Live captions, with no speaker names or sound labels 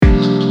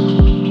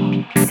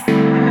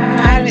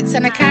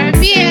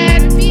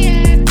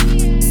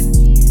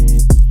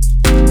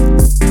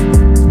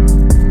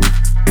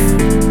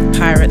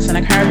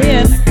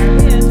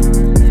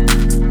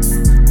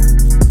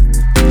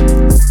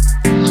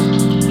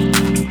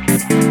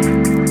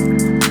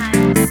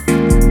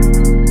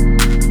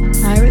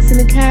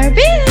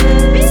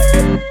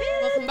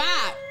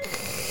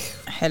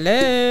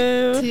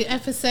Hello. To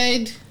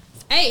episode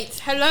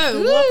 8.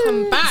 Hello,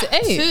 welcome back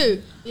Is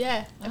to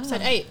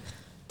episode 8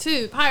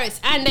 to Pirates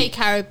and the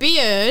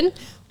Caribbean.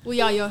 We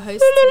are your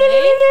hosts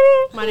today.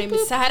 My name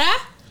is Sahara.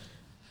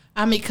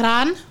 I'm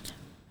Ikran.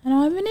 And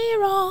I'm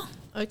Manira.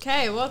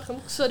 Okay,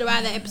 welcome to the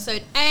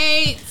episode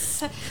 8.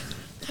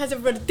 How's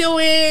everybody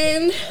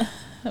doing?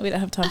 We don't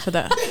have time for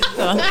that.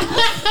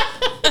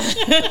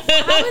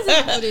 How is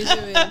everybody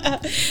doing?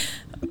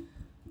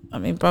 I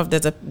mean, bruv,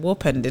 there's a war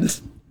pending.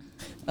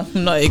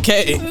 I'm not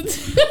okay.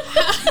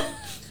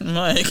 I'm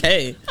not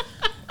okay.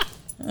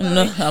 I'm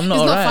not It's all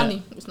not right.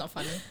 funny. It's not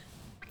funny.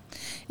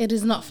 It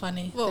is not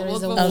funny. Well, There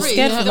is a well, war. I'm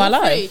scared for my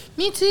life.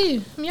 Me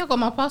too. I got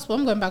my passport.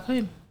 I'm going back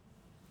home.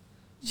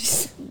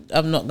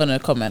 I'm not going to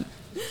comment.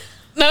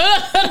 No,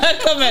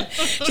 comment.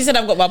 She said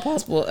I've got my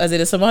passport, as in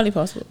a Somali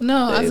passport.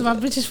 No, as my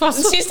British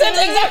passport. She said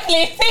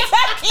exactly.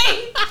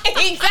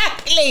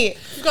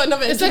 You've got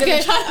another. It's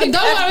okay. Don't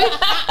worry.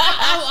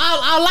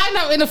 I'll line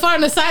up in the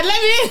foreigner side.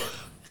 Let me in.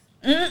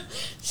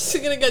 She's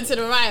gonna go to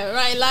the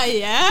right line,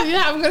 yeah.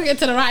 Yeah, I'm gonna get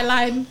to the right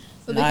line.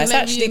 So they Nah, can it's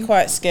let me actually in.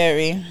 quite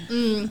scary.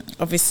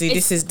 Obviously,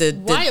 this is the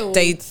wild.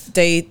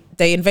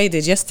 they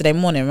invaded yesterday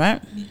morning,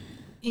 right?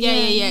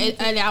 Yeah.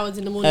 Early hours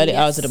in the morning. Early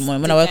hours of the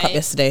morning. When I woke up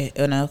yesterday.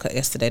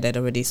 yesterday, they'd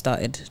already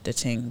started the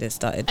thing. They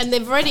started. And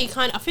they've already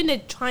I think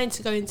they're trying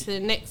to go into the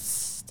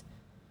next.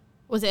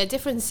 Was it a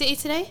different city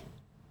today?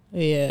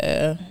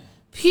 Yeah.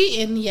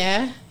 Putin,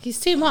 yeah, he's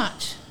too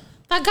much.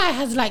 That guy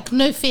has like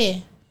no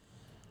fear.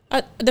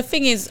 The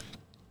thing is,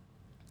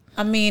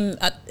 I mean,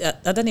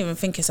 I don't even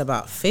think it's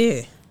about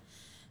fear.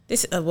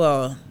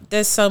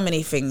 There's so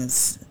many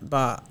things,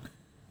 but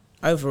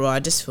overall, I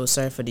just feel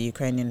sorry for the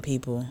Ukrainian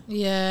people.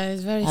 Yeah,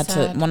 it's very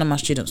sad. One of my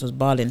students was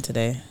bawling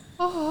today.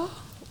 Oh,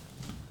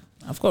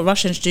 I've got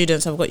Russian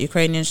students, I've got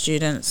Ukrainian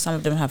students. Some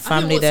of them have I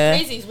family think there.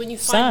 what's crazy is when you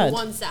find Sad. the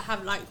ones that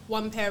have like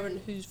one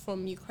parent who's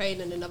from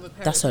Ukraine and another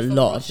parent That's a who's from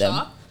lot of Russia,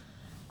 them.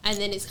 and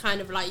then it's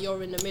kind of like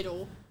you're in the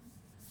middle.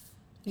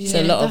 It's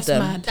a lot of that's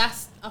them. Mad.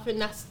 I think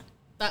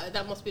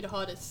that must be the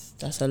hardest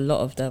That's a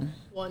lot of them.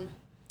 one.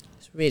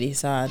 It's really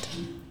sad.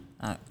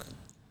 Like,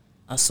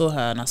 I saw her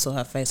and I saw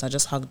her face. I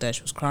just hugged her.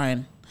 She was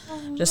crying.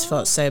 Just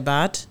felt so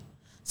bad.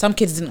 Some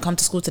kids didn't come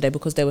to school today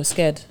because they were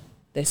scared.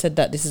 They said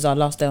that this is our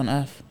last day on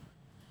earth.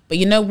 But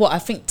you know what? I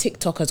think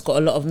TikTok has got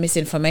a lot of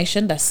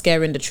misinformation that's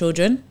scaring the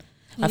children.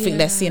 I think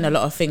they're seeing a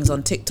lot of things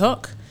on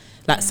TikTok.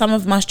 Like some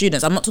of my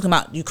students, I'm not talking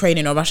about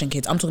Ukrainian or Russian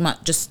kids. I'm talking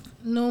about just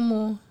no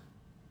more.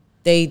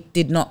 they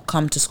did not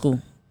come to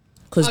school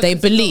because they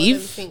Because a lot of them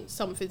believe, think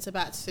something's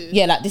about to.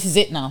 yeah, like this is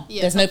it now.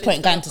 Yeah, There's no something's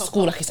point going gonna to pop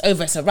school. up. Like it's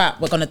over. It's a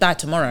wrap. We're gonna die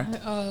tomorrow.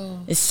 Oh,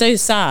 It's so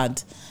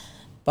sad,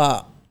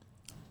 but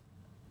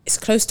it's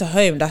close to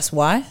home. That's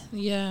why,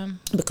 yeah.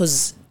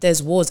 because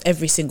there's wars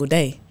every single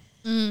day.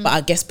 But I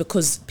guess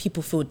because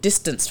people feel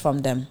distanced from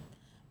them.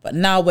 But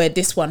now where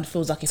this one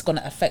feels like it's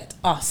gonna affect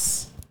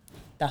us,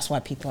 that's why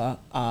people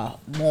are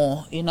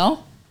more,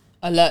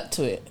 alert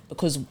to it.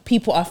 Because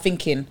people are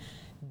thinking,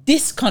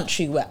 this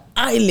country where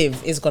I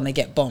live is gonna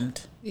get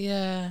bombed.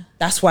 Yeah.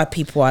 That's why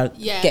people are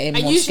Yeah, getting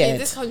and more usually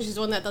scared. this country's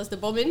the one that does the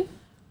bombing.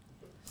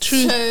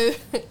 True. So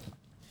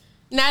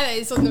now that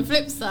it's on the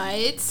flip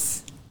side,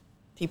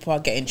 People are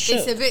getting shook.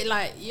 it's a bit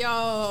like,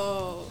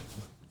 yo,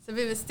 it's a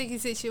bit of a sticky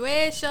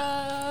situation.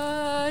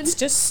 It's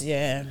just,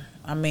 yeah.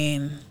 I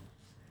mean,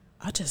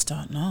 I just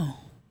don't know.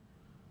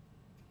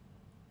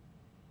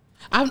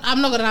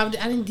 I'm not gonna. I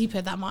didn't deep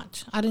it that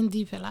much. I didn't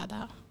deep it like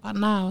that. But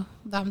now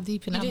that I'm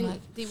deep in, You I'm didn't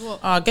like. do what?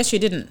 Oh, I guess you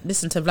didn't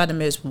listen to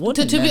Vladimir's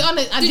warning. To be then.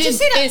 honest, I Did did. you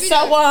see that It's video?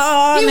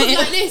 someone. He was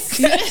like this.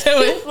 The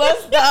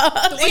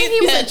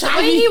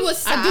way he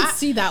was, I did sat,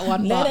 see that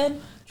one, Let but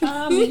it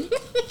charming,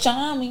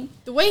 charming.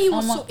 the way he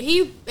was, I'm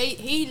he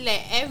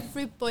let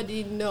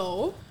everybody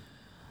know.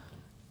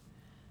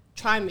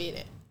 Try me in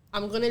it.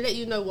 I'm gonna let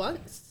you know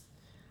once.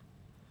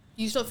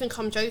 You don't think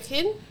I'm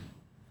joking?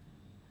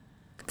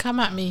 come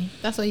at me.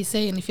 That's what he's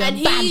saying. If you're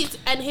And banned,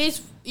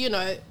 his,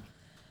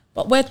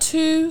 But we're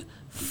too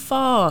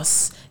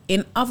fast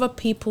in other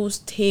people's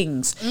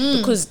things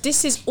because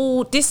this is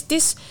all this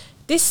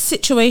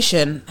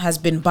situation has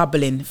been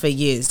bubbling for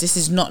years. This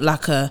is not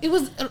like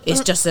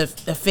it's just a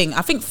thing.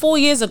 I think 4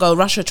 years ago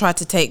Russia tried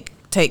to take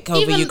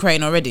over Even-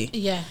 Ukraine already.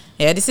 yeah.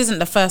 Yeah, this isn't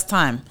the first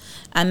time.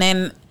 And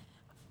then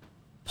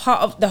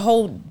part of the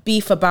whole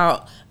beef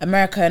about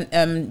America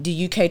and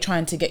the UK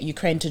trying to get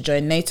Ukraine to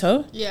join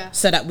NATO,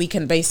 so that we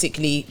can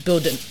basically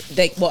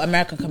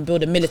America can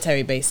build a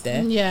military base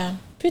there. Yeah.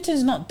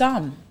 Putin's not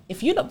dumb.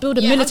 If you not build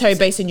a Yeah, military 100%.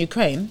 base in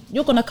Ukraine,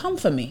 you're gonna come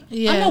for me.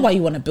 Yeah. I know why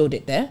you want to build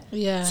it there.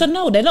 Yeah. So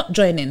no, they're not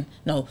joining.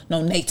 No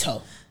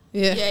NATO.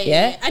 Yeah.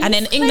 Yeah. And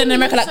then he's England and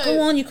America claiming like, also-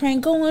 go on Ukraine,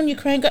 go on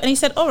Ukraine. Go. And he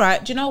said, all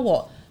right, do you know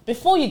what?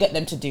 Before you get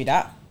them to do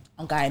that,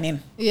 I'm going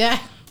in. Yeah.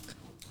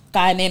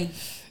 Going in.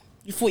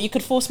 You thought you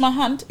could force my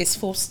hand? It's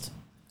forced.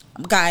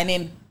 I'm going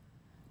in.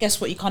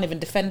 Guess what? You can't even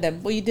defend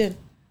them. What are you doing?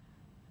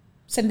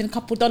 Sending a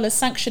couple dollars,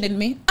 sanctioning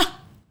me.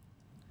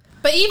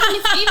 But even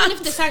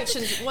if the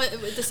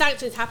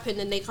sanctions happen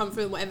and they come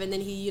through and whatever, and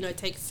then he, you know,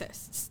 takes a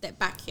step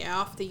back here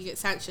after you get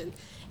sanctioned,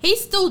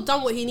 he's still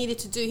done what he needed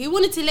to do. He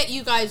wanted to let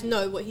you guys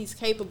know what he's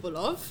capable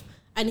of,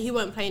 and he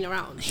weren't playing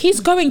around. He's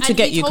going to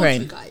get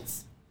Ukraine. You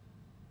guys.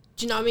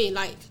 Do you know what I mean?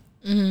 Like,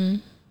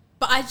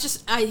 but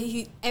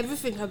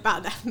everything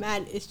about that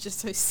man is just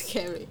so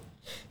scary.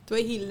 The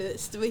way he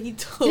looks, the way he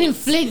talks. He didn't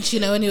flinch, you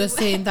know, when he was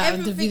saying that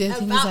in the video.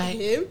 He was like,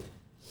 him.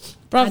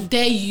 Bro, I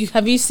dare you.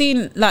 Have you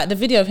seen like the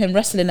video of him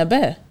wrestling a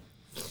bear?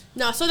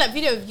 No, I saw that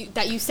video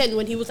that you sent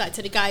when he was like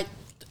to the guy,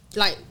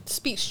 like,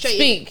 speak straight.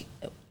 Speak.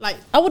 Like,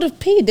 I would have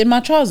peed in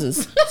my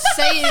trousers.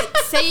 say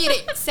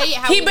it.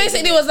 How He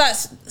basically was like,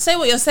 say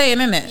what you're saying,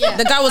 innit? Yeah.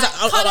 The guy was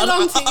like, cut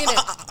along to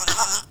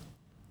innit?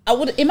 I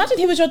would imagine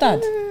he was your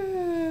dad.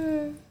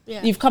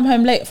 Yeah. You've come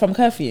home late from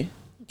curfew.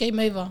 Game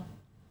over.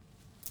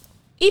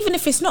 Even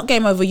if it's not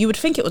game over, you would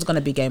think it was going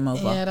to be game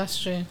over. Yeah,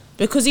 that's true.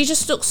 Because he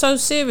just looked so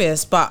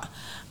serious. But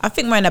I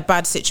think we're in a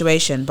bad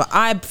situation. But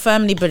I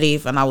firmly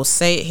believe, and I will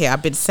say it here,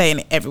 I've been saying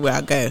it everywhere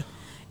I go,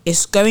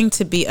 it's going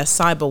to be a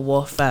cyber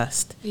war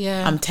first.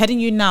 Yeah. I'm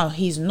telling you now,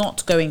 he's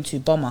not going to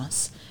bomb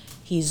us.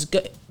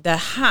 The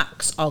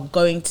hacks are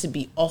going to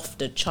be off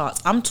the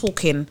charts. I'm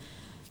talking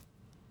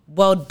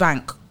World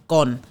Bank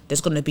gone.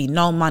 There's going to be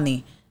no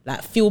money.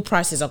 Like, fuel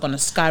prices are going to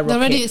skyrocket.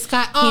 Already He's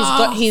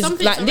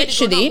something's like, already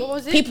literally, gone up. What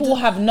was it? people will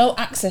have no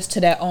access to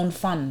their own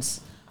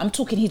funds. I'm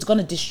talking, he's going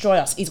to destroy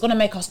us. He's going to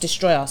make us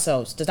destroy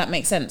ourselves. Does that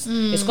make sense?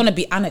 It's going to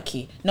be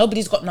anarchy.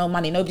 Nobody's got no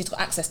money. Nobody's got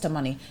access to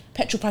money.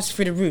 Petrol prices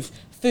through the roof.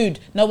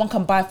 Food. No one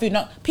can buy food.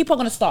 No, people are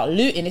going to start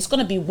looting. It's going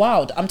to be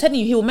wild. I'm telling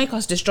you, he will make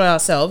us destroy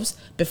ourselves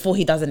before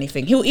he does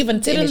anything. He'll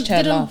even sit in his chair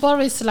and Didn't laugh.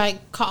 Boris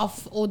like cut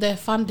off all their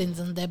fundings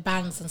and their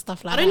banks and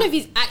stuff like I that? don't know if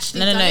he's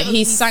actually. No. done it or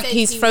He's said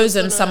he's he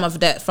frozen was some gonna- of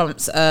their from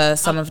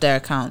some of their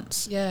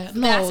accounts. Yeah, Their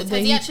no. assets.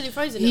 Has he actually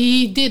frozen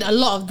He did a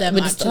lot of them.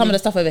 With Actually. some of the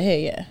stuff over here,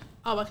 yeah.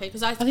 Oh, okay.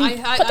 Because I But heard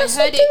that's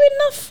not it. doing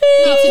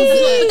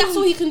nothing. But that's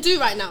all he can do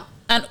right now.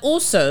 And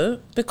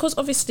also, because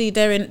obviously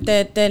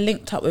they're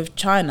linked up with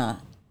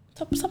China.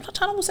 Sometimes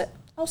China will say,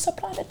 I'll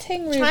supply the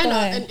ting, Ruben. China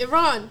and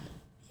Iran.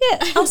 Yeah,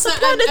 I'll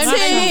supply the and-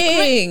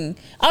 ting.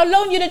 I'll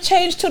loan you the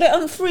change till they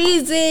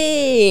unfreeze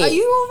it. Are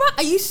you alright?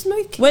 Are you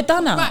smoking? We're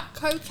done now. Crack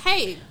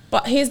cocaine.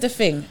 But here's the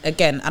thing,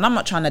 again, and I'm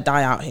not trying to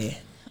die out here,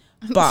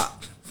 but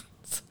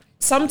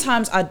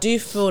sometimes I do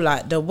feel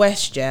like the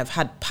West, have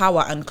had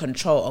power and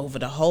control over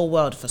the whole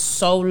world for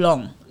so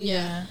long.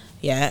 Yeah.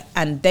 Yeah,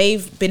 and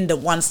they've been the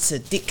ones to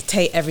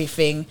dictate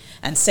everything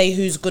and say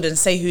who's good and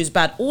say who's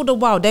bad. All the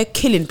while, they're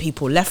killing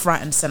people left, right,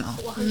 and center.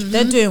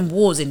 They're doing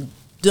wars in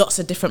lots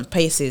of different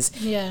places,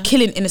 Yeah.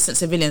 killing innocent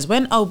civilians.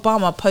 When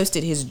Obama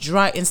posted his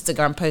dry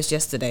Instagram post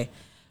yesterday,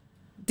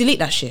 delete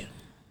that shit.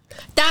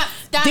 That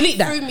Delete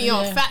that. threw me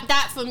off. Yeah.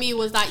 That for me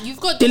was like, you've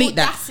got the Delete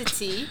that.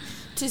 audacity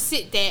to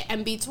sit there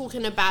and be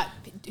talking about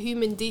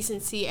human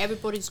decency.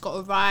 Everybody's got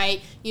a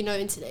right, you know,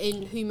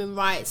 in human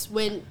rights.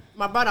 When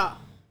my brother,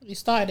 You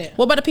started it.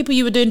 What about the people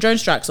you were doing drone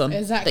strikes on?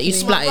 Exactly. That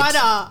you my splatted.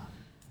 brother,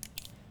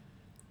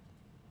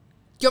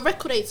 your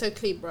record ain't so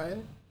clean,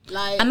 bro.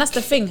 Like, And that's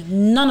the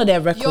thing. None of their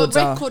your records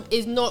are. record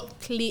is not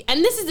clean.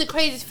 And this is the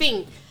craziest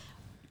thing.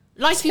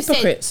 Like you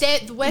Hypocrites.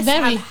 said, the West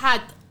Very. have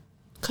had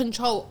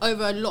control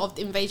over a lot of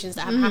the invasions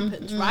that have Mm-hmm,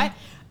 happened, right?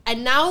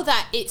 And now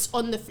that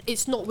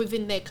it's not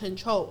within their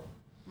control,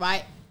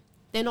 right?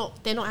 They're not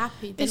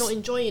happy. They're not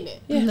enjoying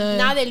it. Yeah. No.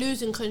 Now they're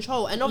losing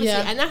control, and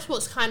obviously, Yeah. and that's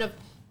what's kind of,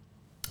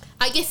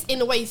 I guess, in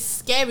a way,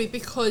 scary,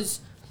 because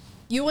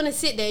you want to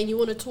sit there and you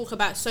want to talk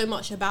about so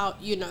much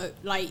about, you know,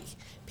 like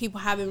people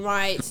having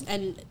rights,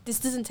 and this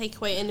doesn't take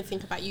away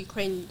anything about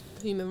Ukraine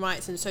human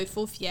rights and so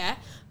forth, yeah.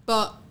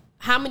 But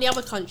how many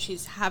other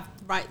countries have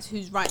rights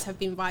whose rights have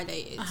been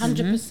violated?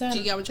 100%. Do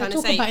you get what I'm trying They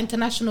to talk say? about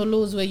international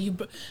laws where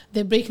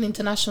they're breaking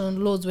international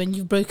laws when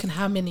you've broken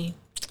how many?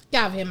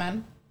 Get out of here,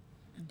 man.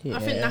 Yeah. I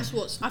think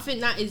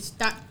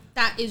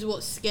that is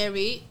what's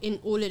scary in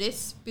all of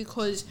this,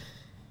 because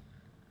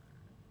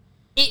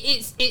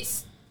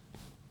it's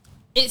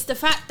the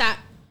fact that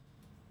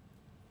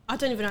I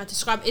don't even know how to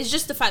describe it. It's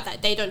just the fact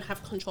that they don't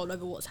have control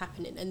over what's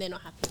happening, and they're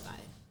not happy about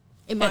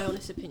it, in my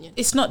honest opinion.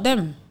 It's not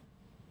them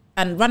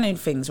and running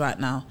things right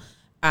now,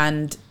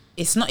 and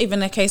it's not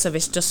even a case of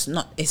it's just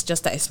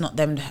that it's not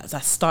them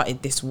that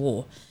started this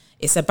war.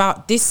 It's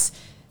about this,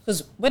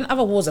 because when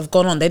other wars have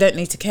gone on, they don't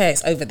need to care.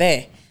 It's over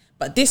there.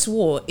 But this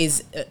war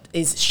is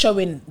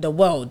showing the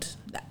world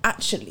that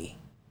actually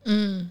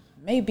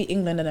maybe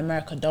England and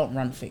America don't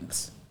run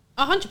things.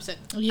 100%.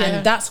 Yeah.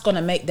 And that's going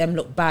to make them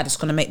look bad. It's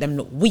going to make them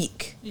look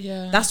weak.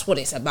 Yeah. That's what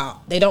it's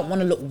about. They don't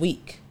want to look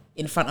weak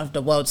in front of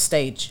the world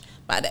stage.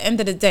 But at the end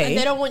of the day... And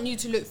they don't want you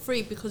to look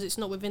free because it's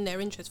not within their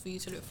interest for you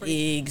to look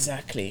free.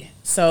 Exactly.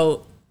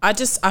 So I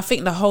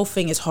think the whole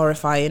thing is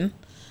horrifying.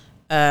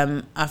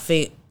 I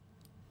think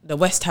the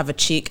West have a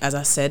cheek, as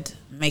I said,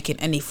 making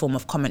any form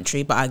of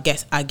commentary, but I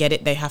get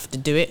it. They have to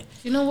do it.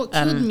 You know what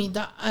killed me?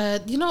 That I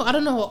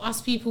don't know,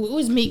 us people, we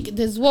always make,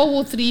 there's World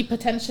War III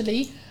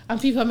potentially, and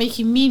people are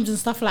making memes and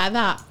stuff like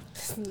that.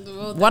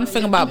 One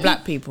thing about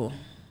black people,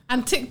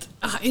 And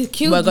it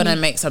killed we're going to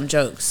me. make some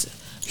jokes.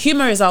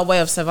 Humor is our way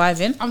of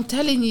surviving. I'm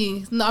telling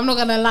you. No, I'm not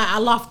gonna lie. I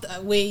laughed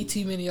at way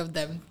too many of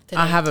them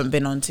today. I haven't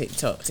been on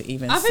TikTok to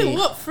even I see. think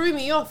what threw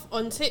me off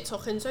on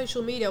TikTok and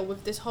social media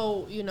with this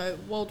whole,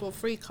 World War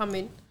III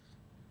coming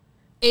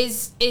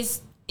is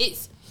it's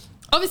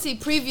obviously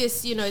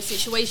previous,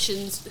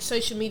 situations,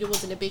 social media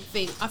wasn't a big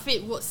thing. I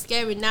think what's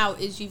scary now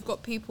is you've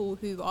got people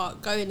who are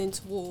going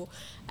into war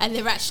and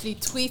they're actually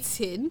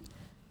tweeting,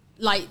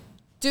 like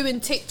doing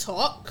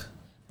TikTok.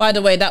 By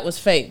the way, that was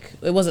fake.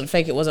 It wasn't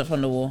fake. It wasn't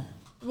from the war.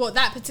 What,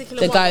 that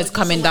particular The one? guys or just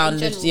coming someone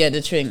down, in general?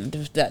 the train.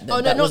 That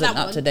not wasn't that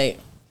up one. to date.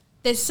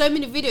 There's so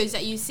many videos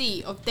that you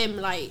see of them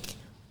like,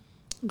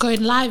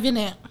 Going live,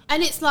 innit?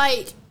 and it's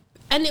like,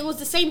 and it was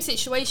the same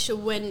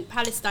situation when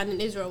Palestine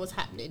and Israel was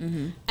happening.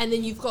 Mm-hmm. And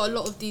then you've got a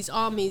lot of these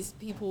armies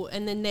people,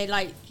 and then they're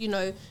like,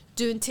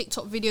 doing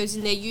TikTok videos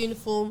in their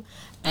uniform.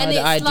 And The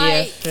it's IDF,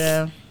 like,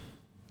 yeah.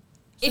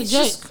 it's a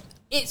joke. just,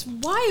 it's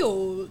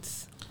wild.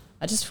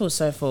 I just feel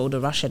sorry for all the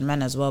Russian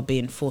men as well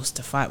being forced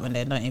to fight when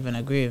they don't even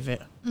agree with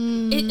it.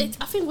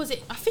 I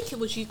think it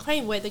was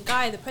Ukraine where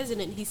the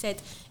president, he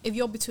said, if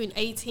you're between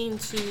 18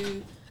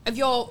 to, I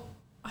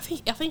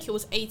think it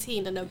was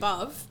 18 and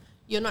above,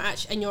 you're not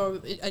actually, and you're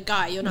a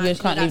guy, you're not You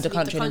actually can't allowed leave the to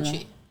country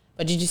anymore.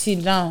 But did you see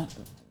now,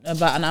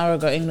 about an hour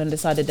ago, England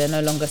decided they're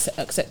no longer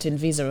accepting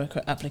visa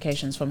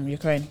applications from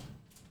Ukraine?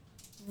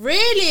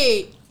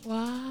 Really?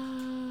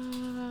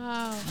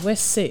 Wow. We're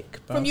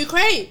sick, bro. From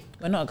Ukraine?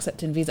 We're not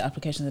accepting visa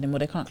applications anymore.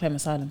 They can't claim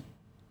asylum.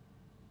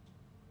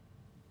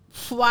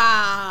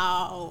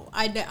 Wow.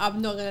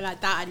 I'm not gonna lie,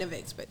 that I never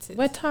expected.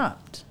 We're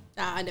tapped.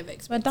 That I never We're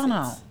expected. done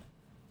out.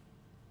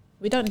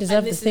 We don't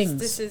deserve the things.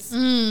 This is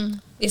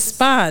It's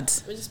bad.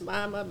 we're just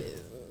mind my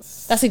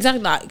business. That's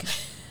exactly like.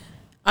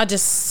 I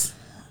just.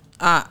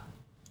 How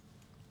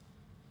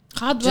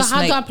do Just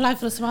I make- apply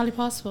for the Somali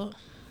passport?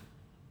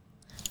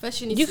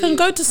 First need You to- can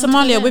go to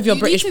Somalia with your you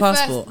British need to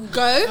first passport.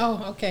 Go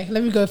Oh, okay.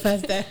 Let me go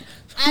first there.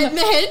 and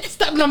then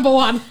Step number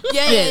 1.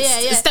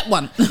 yeah. Step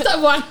one. Step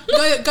 1.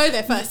 Go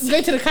there first.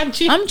 Go to the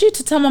country. I'm due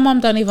to tell my mum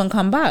don't even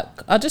come back.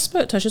 I just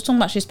spoke to her. She was talking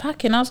about she's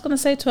packing. I was going to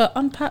say to her,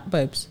 unpack,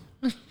 babes.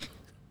 You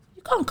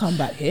can't come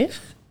back here.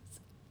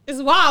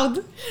 It's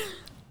wild.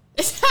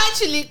 It's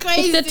actually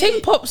crazy. If the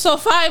thing pops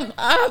off,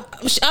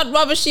 I'd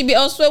rather she be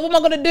elsewhere. What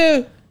am I going to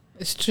do?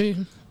 It's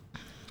true.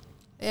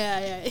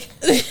 Yeah.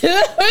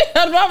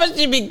 I'd rather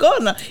she be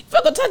gone. If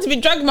I got time to be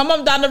dragging my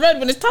mum down the road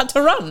when it's time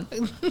to run,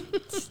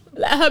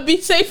 let her be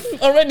safe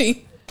already.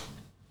 Do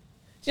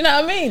you know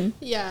what I mean?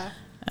 Yeah.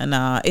 And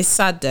it's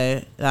sad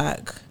though.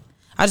 Like,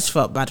 I just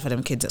felt bad for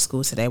them kids at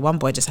school today. One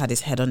boy just had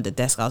his head on the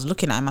desk. I was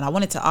looking at him and I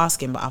wanted to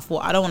ask him, but I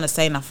thought I don't want to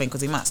say nothing because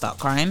he might start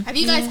crying. Have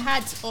you guys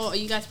had, or are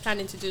you guys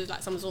planning to do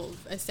like some sort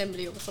of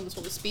assembly or some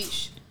sort of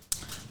speech?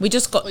 We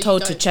just Or got you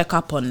told to don't? check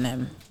up on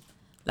them,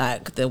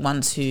 like the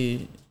ones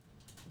who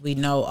we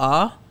know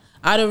are.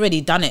 I'd already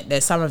done it.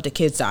 There's some of the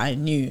kids that I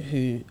knew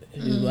who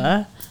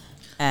were,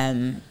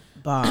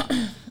 but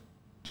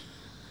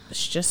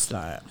it's just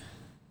like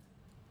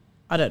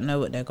I don't know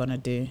what they're gonna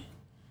do.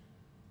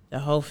 The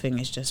whole thing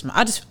is just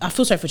I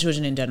feel sorry for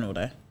children in general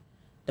though.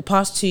 The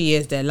past 2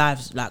 years, their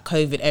lives, like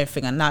COVID,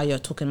 everything, and now you're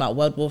talking about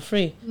World War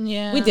III.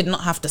 Yeah. We did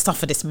not have to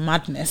suffer this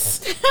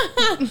madness.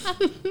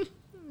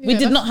 We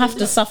did not have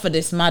to suffer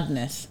this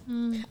madness.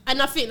 And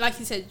I think, like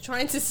you said,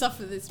 trying to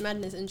suffer this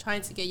madness and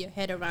trying to get your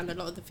head around a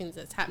lot of the things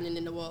that's happening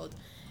in the world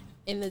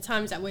in the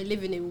times that we're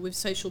living in with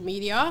social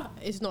media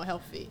is not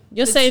healthy.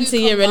 You're The saying two to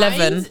year combined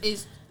 11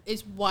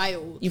 is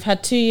wild. You've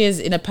had 2 years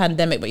in a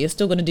pandemic, but you're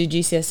still going to do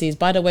GCSEs.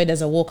 By the way,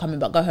 there's a war coming,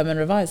 but go home and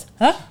revise.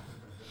 Huh?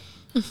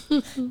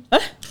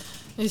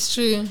 It's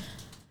true.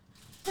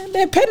 And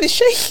their pen is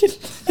shaking.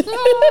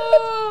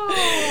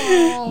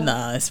 Oh.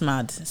 No, it's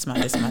mad. It's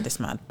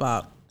mad.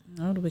 But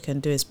all we can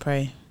do is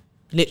pray.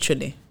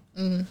 Literally.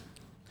 And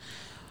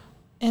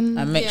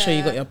And make sure you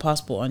Yeah. got your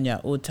passport on you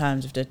at all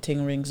times if the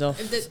ting rings off.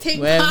 If the ting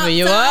wherever pops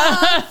you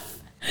are.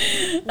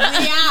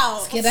 we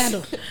out.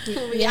 skedaddle.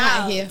 We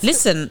out out. here.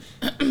 Listen,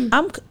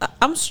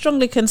 I'm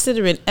strongly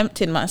considering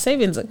emptying my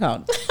savings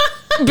account.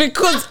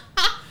 Because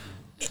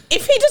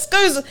if he just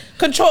goes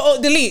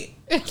Control-Alt-Delete,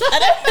 and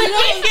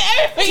everything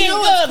Do you know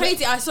is what's gone.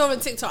 crazy? I saw on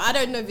TikTok, I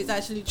don't know if it's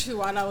actually true,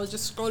 while I was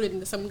just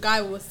scrolling, some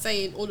guy was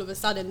saying all of a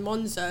sudden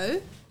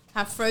Monzo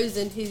have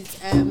frozen his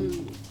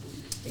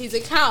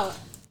account.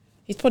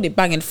 He's probably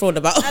banging fraud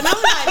about. And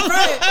I'm like,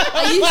 bro,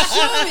 are you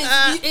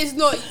sure it's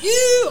not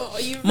you? Or are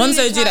you really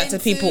Monzo do that to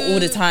trying people all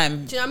the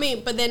time. Do you know what I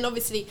mean? But then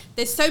obviously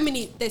there's so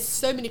many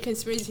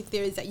conspiracy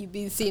theories that you've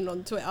been seeing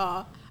on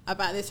Twitter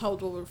about this whole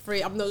World War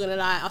III. I'm not gonna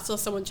lie, I saw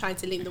someone trying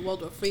to link the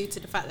World War III to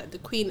the fact that the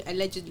Queen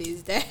allegedly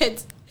is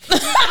dead. I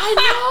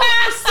know.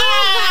 I saw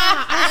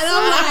that. And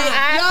I'm like,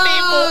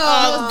 People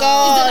are Is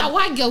gone. that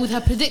white girl with her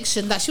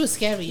prediction that she was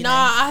scary? You nah,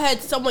 know? I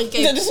heard someone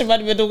gave Just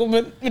reminded me of the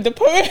woman with the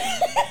poem.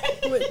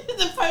 With-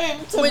 the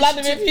poem to when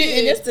Vladimir she-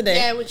 Putin yesterday.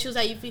 Yeah, when she was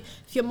like, if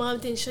your mom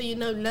didn't show you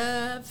no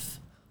love.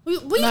 We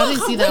No, I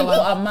didn't see that People one.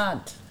 are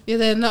mad. Yeah,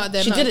 they're not.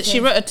 She did it. She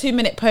wrote a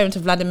 2-minute poem to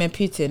Vladimir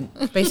Putin,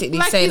 basically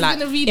Like saying he's like,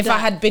 gonna read if that. I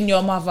had been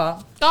your mother,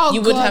 Oh,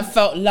 you would God. have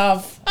felt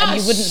love, and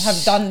you wouldn't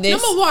have done this.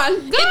 Number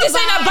one, This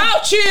ain't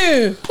about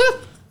you.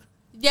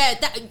 yeah,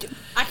 that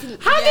I can.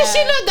 How yeah. did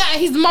she know that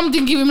his mum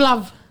didn't give him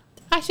love?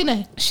 How she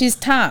know? She's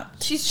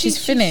tapped. She's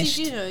finished.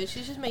 you know,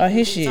 she's just making Oh, here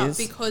things she up is.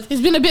 because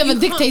He's been a bit of a you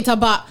can't- dictator,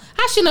 but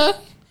how she know?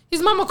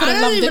 His mama could I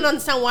have don't loved even him.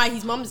 understand why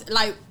his mum's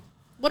like.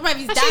 What about if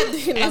his Actually,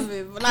 dad didn't love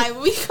him? Like,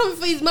 what are you coming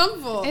for his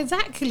mum for?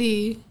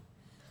 Exactly.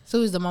 So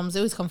always the mums. They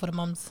always come for the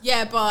mums.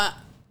 Yeah, but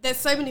there's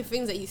so many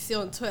things that you see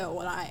on Twitter,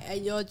 like,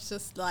 and you're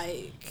just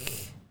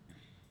like,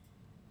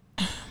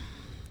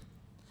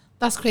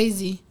 That's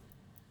crazy.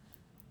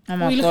 Oh What are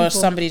my you looking gosh, for?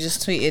 somebody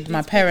just tweeted,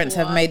 my parents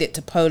have made it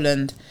to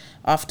Poland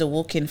after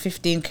walking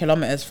 15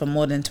 kilometers for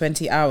more than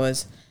 20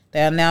 hours.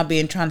 They are now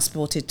being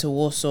transported to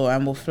Warsaw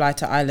and will fly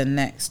to Ireland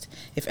next.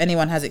 If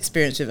anyone has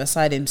experience with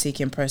asylum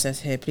seeking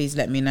process here, please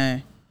let me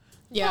know.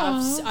 yeah,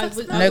 Aw, I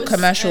was, No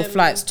commercial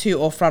flights to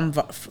or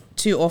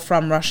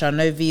from Russia,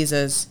 no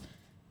visas.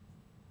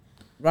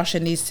 Russia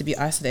needs to be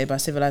isolated by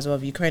civilized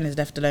world. Ukraine is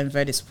left alone,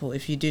 very support.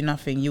 If you do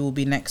nothing, you will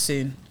be next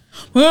soon.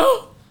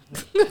 Well,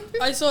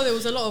 I saw there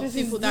was a lot of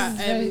people that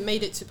this is very-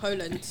 made it to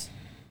Poland.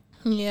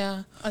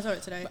 Yeah. I saw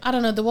it today. I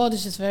don't know. The world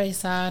is just very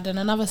sad. And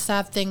another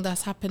sad thing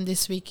that's happened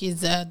this week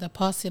is the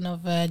passing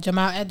of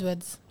Jamal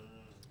Edwards.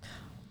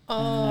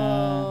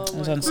 Oh, it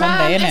was my on God.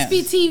 Sunday, innit?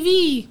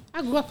 SBTV.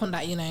 I grew up on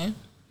that, you know. I'm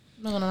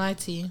not gonna lie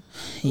to you.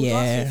 It was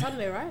last Yeah.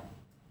 Sunday, right?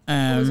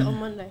 Or was it on Um,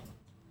 Monday?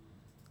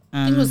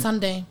 I think it was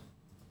Sunday.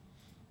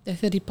 They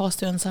said he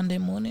passed away on Sunday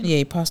morning. yeah,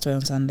 he passed away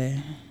on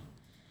Sunday.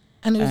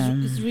 And it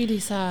was it's really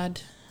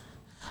sad.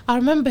 I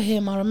remember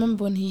him. I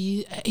remember when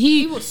he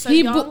was so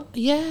young.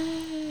 yeah.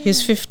 He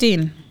was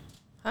 15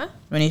 Huh?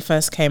 when he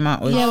first came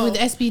out with. Yeah, with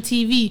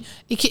SBTV.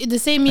 The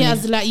same year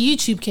as like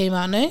YouTube came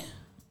out, no?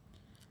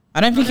 I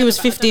don't think he was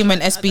I don't 15 know,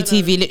 when I don't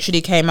SBTV literally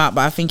came out,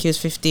 but I think he was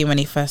 15 when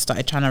he first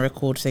started trying to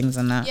record things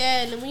and that.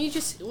 Yeah, and then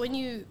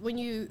when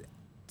you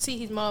see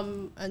his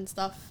mum and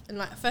stuff, and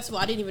like, first of all,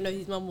 I didn't even know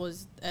his mum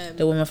was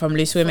The woman from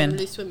Loose Women. From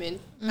Loose Women.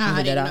 Nah,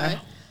 I didn't did I? know.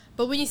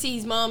 But when you see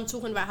his mum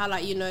talking about how,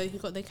 like, you know, he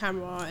got the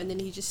camera and then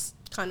he just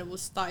kind of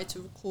was started to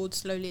record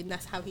slowly, and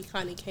that's how he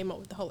kind of came up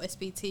with the whole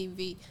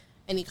SBTV,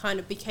 and he kind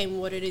of became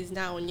what it is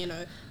now. And you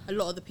know, a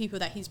lot of the people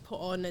that he's put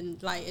on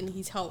and like, and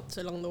he's helped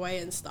along the way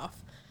and stuff.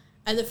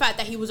 And the fact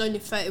that he was only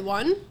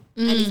 31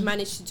 and he's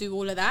managed to do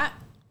all of that.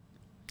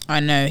 I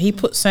know. He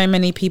put so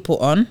many people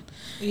on.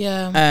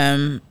 Yeah.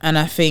 And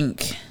I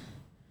think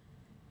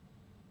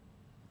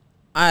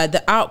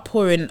the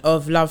outpouring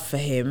of love for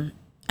him,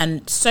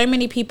 and so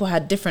many people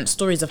had different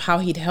stories of how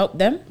he'd helped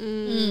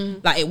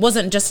them. Like, it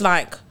wasn't just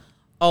like,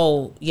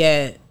 oh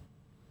yeah,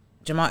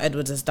 Jamal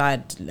Edwards has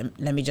died,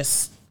 let me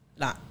just,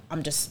 like,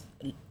 I'm just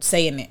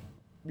saying it.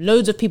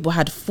 Loads of people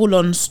had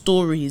full-on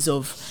stories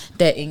of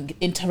their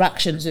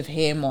interactions with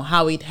him or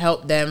how he'd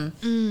helped them.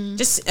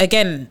 Just,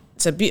 again,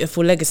 it's a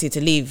beautiful legacy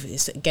to leave.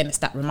 It's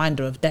that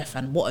reminder of death,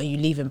 and what are you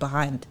leaving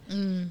behind?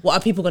 What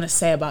are people going to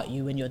say about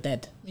you when you're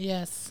dead?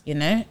 Yes. You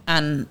know?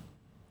 And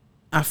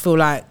I feel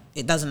like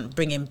it doesn't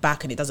bring him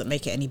back and it doesn't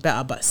make it any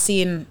better, but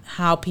seeing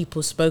how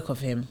people spoke of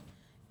him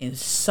in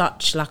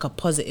such like a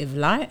positive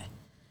light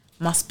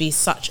must be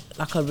such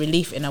like a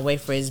relief in a way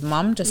for his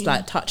mum, just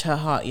like touch her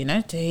heart, you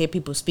know, to hear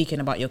people speaking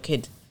about your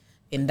kid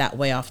in that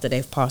way after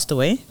they've passed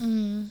away.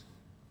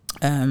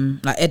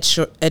 Like Ed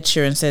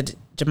Sheeran said,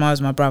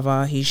 Jamal's my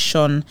brother, he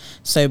shone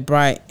so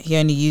bright, he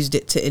only used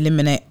it to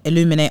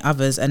illuminate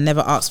others and never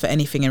asked for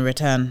anything in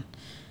return.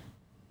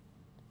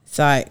 It's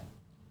like,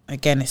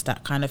 again, it's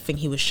that kind of thing.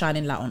 He was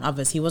shining light on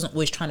others. He wasn't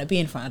always trying to be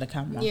in front of the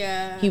camera.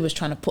 Yeah. He was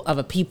trying to put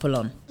other people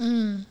on.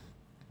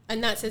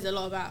 And that says a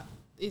lot about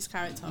his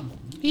character.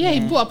 Yeah, he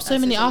brought up so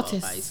That many says a lot about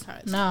his artists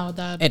character. now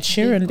that Ed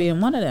Sheeran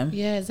being one of them.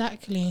 Yeah,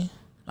 exactly.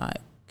 Like,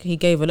 he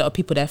gave a lot of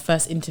people their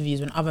first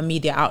interviews when other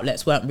media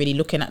outlets weren't really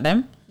looking at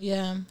them.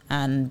 Yeah.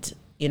 And,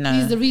 you know,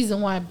 He's the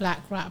reason why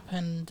black rap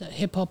and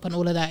hip hop and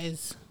all of that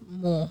is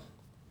more.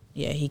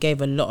 yeah, he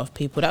gave a lot of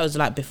people. That was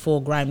like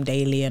before Grime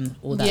Daily and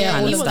all that Yeah,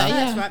 kind He of was stuff.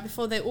 first, right?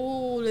 Before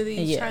all of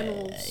these Yeah,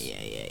 channels.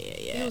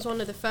 yeah. He was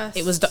one of the first.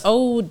 It was the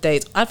old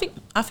days. I think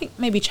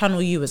maybe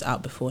Channel U was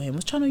out before him.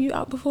 Was Channel U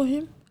out before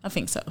him? I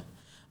think so.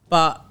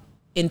 But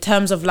in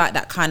terms of like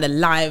that kind of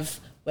live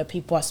where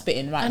people are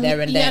spitting right there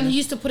and yeah, then. and he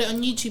used to put it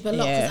on YouTube a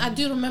lot because Yeah. I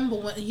do remember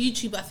when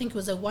YouTube, I think it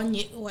was a 1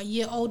 year or a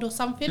year old or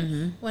something,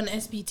 Mm-hmm. when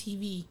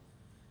SBTV,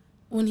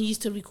 when he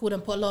used to record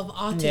and put a lot of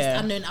artists, Yeah.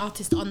 unknown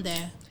artists on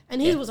there.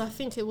 And his was, I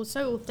think, it was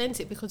so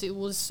authentic because it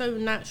was so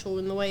natural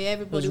in the way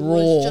everybody It was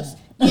was just.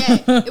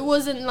 Yeah, it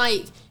wasn't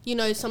like, you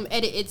know, some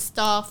edited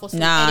stuff or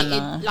some edited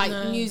Nah.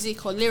 like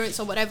music or lyrics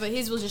or whatever.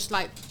 His was just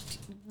like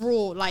raw,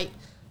 like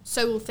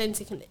so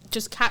authentic and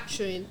just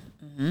capturing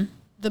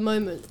the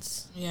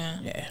moments. Yeah.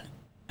 Yeah.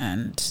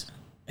 And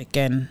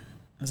again,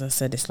 as I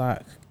said, it's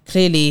like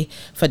clearly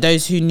for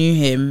those who knew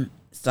him,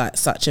 it's like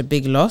such a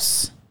big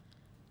loss.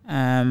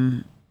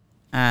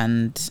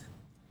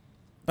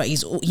 But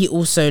he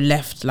also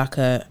left like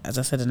as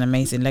I said, an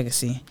amazing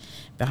legacy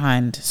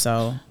behind.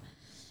 So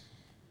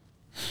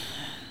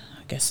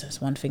guess that's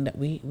one thing that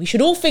we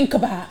should all think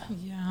about.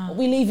 Yeah. What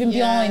we leaving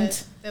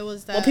behind. There was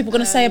that. What are people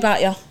gonna say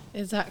about you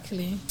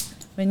Exactly.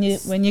 when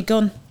you're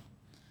gone?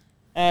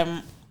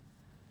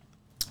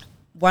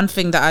 One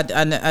thing that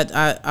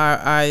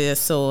I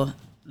saw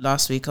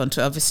last week on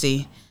Twitter,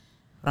 obviously,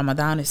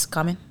 Ramadan is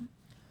coming.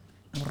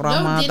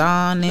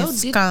 Ramadan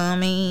is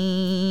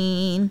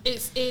coming.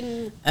 It's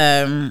in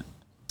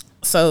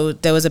So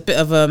there was a bit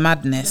of a Less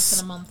madness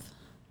than a month.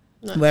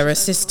 where a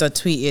sister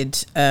tweeted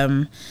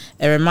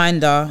a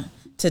reminder: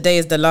 today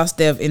is the last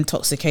day of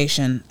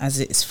intoxication, as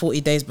it's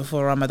 40 days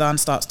before Ramadan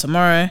starts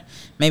tomorrow.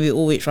 Maybe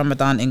all reach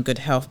Ramadan in good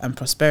health and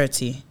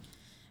prosperity.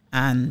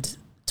 And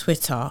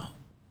Twitter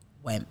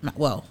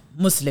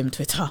Muslim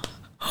Twitter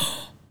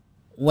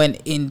went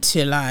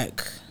into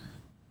like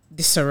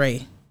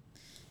disarray.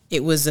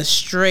 It was a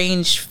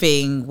strange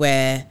thing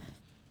where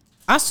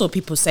I saw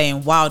people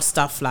saying wild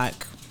stuff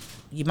like,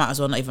 you might as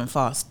well not even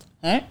fast.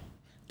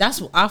 That's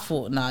what I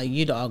thought. Nah,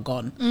 you lot are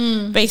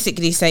gone.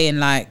 Basically saying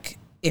like,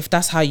 if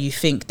that's how you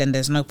think, then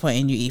there's no point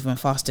in you even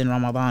fasting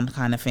Ramadan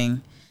kind of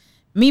thing.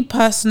 Me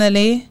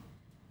personally,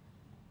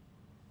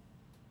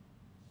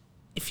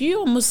 if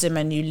you're Muslim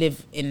and you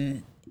live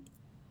in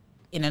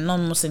a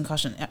non-Muslim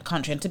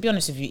country, and to be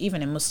honest with you,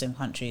 even in Muslim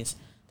countries,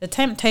 the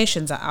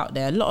temptations are out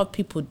there. A lot of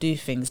people do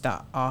things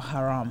that are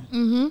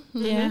haram.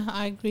 Yeah,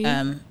 I agree.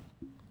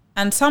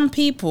 And some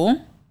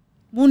people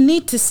will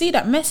need to see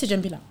that message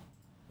and be like,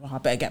 well, I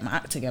better get my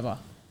act together.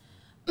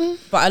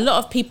 But a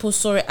lot of people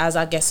saw it as,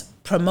 I guess,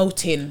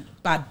 promoting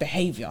bad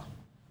behaviour.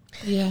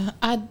 Yeah,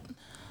 I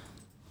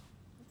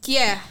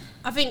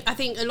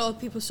think a lot of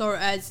people saw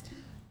it as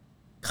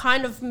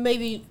kind of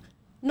maybe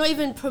not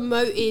even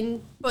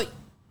promoting, but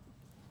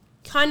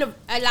kind of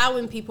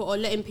allowing people or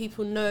letting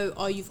people know,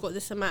 oh, you've got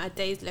this amount of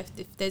days left.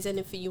 If there's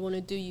anything you want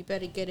to do, you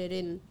better get it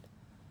in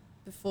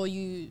before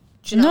you.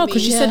 Do you know No, what I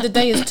because mean? you said the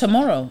day is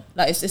tomorrow.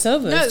 Like it's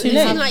over. No, it's too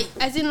late.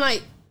 as in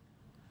like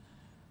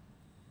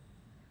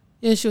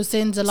yeah, she was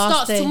saying the last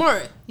starts day.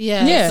 tomorrow.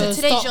 Yeah, Yeah. So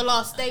today's stop- your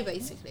last day,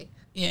 basically.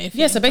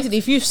 Yeah, So basically,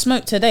 if you've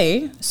smoked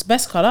today, it's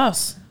best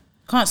class.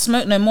 Can't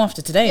smoke no more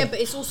after today. Yeah, but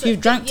it's also if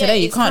you've drank today,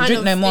 you it's can't kind drink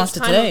of- no more it's after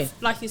kind today.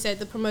 of, like you said,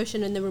 the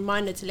promotion and the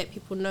reminder to let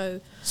people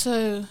know.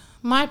 So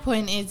my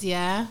point is,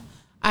 at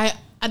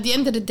the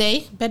end of the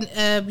day,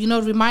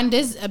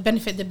 reminders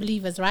benefit the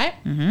believers, right?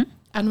 Mm-hmm.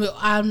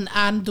 And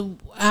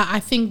I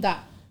think that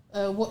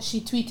what she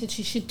tweeted,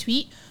 she should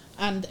tweet,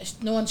 and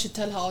no one should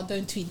tell her, "Oh,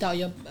 don't tweet that.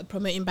 You're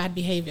promoting bad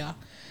behavior."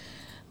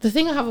 The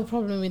thing I have a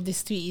problem with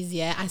this tweet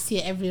is, I see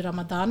it every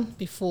Ramadan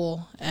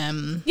before.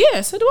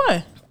 Yeah, so do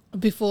I.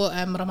 Before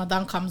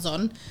Ramadan comes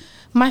on.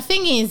 My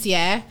thing is,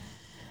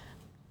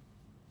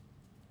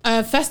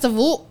 first of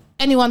all,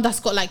 anyone that's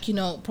got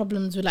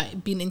problems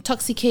with being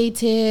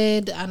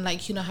intoxicated and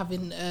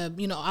having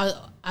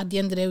at the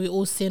end of the day, we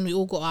all sin, we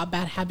all got our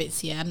bad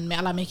habits here, and may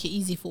Allah make it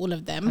easy for all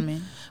of them.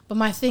 Amen. But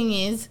my thing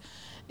is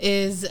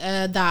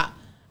that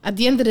at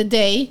the end of the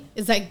day,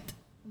 it's like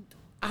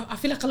I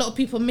feel like a lot of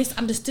people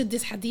misunderstood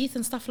this hadith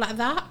and stuff like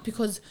that,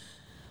 because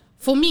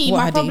for me, What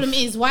my hadith? problem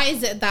is, why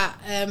is it that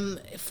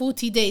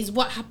 40 days,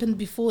 what happened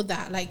before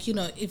that?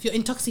 If you're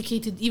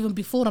intoxicated even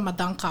before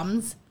Ramadan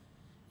comes,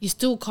 you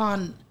still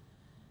can't,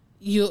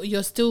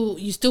 you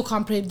still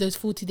can't pray those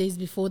 40 days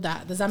before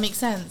that. Does that make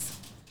sense?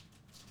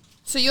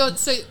 So you're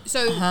so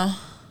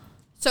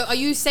are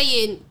you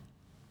saying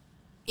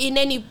in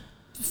any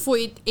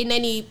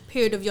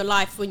period of your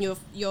life when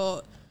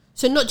you're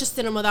so not just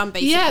in Ramadan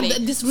basically? Yeah,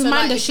 this So,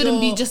 reminder if shouldn't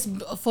be you're- just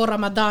for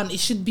Ramadan. It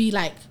should be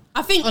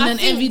I think on an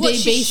everyday what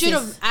she basis. should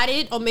have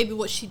added, or maybe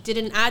what she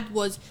didn't add,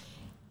 was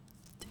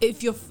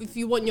if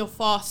you want your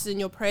fasts and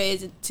your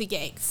prayers to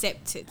get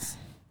accepted.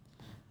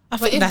 I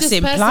think that's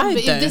implied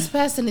if though. this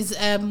person is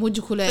what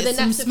do you call But then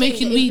that's it, the thing,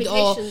 smoking the weed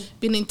or implication-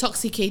 been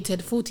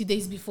intoxicated 40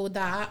 days before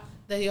that,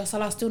 then your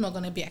salah still not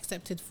going to be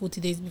accepted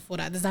 40 days before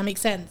that. Does that make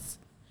sense?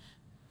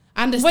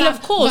 I understand. Well,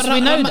 of course, but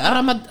we know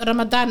that.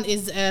 Ramadan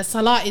is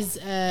salah is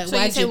So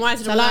you're saying why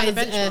is salah Ramadan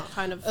a is benchmark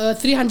kind of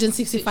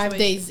 365 situation?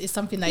 days is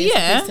something that you're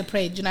Yeah. supposed to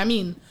pray. Do you know what I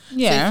mean?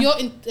 Yeah.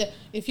 So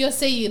if you're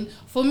saying,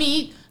 for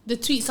me, the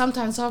tweet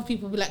sometimes have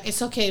people be like,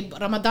 it's okay, but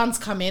Ramadan's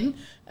coming,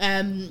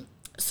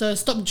 so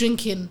stop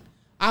drinking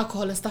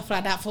alcohol and stuff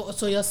like that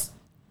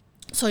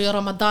so your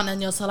Ramadan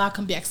and your salah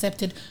can be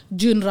accepted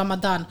during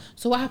Ramadan.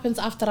 So what happens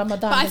after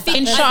Ramadan? But I Is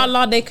think- that-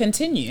 Inshallah, they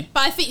continue.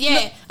 But I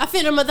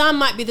think Ramadan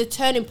might be the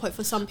turning point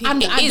for some people.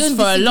 and It I is don't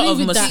for a lot disagree of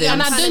with that. Muslims.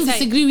 And I I'm don't trying to say-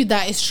 disagree with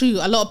that. It's true.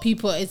 A lot of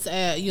people, it's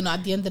at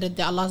the end of the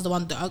day, Allah's the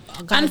one that are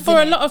And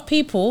for a lot of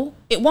people,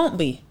 it won't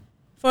be.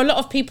 For a lot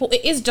of people,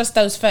 it is just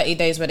those 30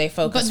 days where they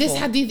focus But this for.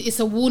 hadith is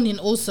a warning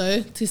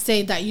also to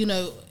say that,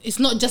 it's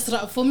not just,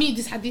 for me,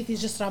 this hadith is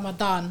just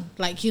Ramadan.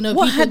 What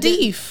people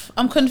hadith?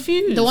 I'm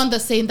confused. The one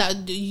that's saying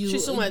that you...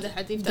 She's talking about the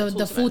hadith that the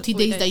talks about 40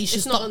 days that you should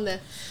it's stop. not on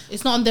there.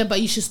 It's not on there, but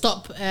you should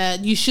stop.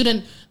 You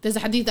shouldn't... There's a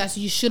hadith that says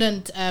you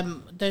shouldn't...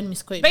 don't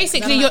misquote.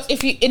 Basically,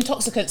 if you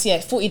intoxicants,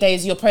 40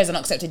 days, your prayers are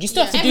not accepted. You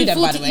still have to do them,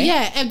 by the way.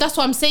 Yeah, and that's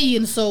what I'm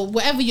saying. So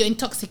whatever you're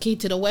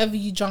intoxicated or whatever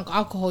you drunk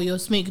alcohol, you're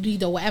smoked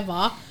weed or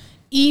whatever,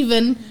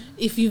 even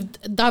if you've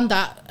done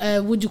that,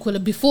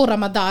 before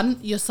Ramadan,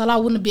 your salah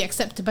wouldn't be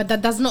accepted. But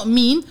that does not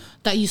mean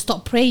that you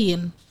stop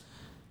praying.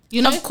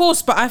 You know, Of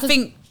course, but I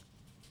think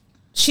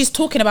she's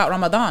talking about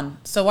Ramadan.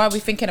 So why are we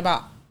thinking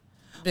about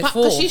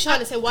before? Because she's trying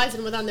to say, why is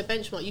Ramadan the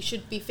benchmark? You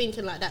should be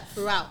thinking like that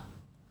throughout.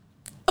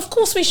 Of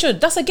course we should.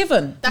 That's a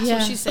given. That's Yeah.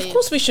 what she's saying. Of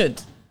course we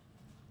should.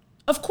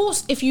 Of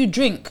course, if you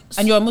drink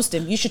and you're a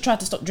Muslim, you should try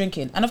to stop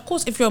drinking. And of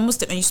course, if you're a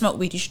Muslim and you smoke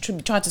weed, you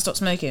should try to stop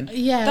smoking.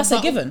 Yeah, that's a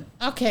but- given.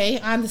 Okay,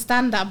 I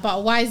understand that,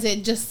 but why is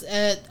it just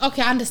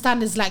okay? I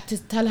understand it's like to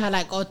tell her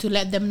like, or to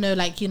let them know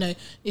like, you know,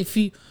 if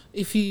you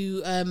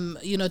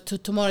you know,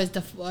 tomorrow is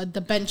the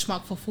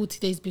benchmark for 40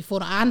 days before.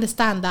 I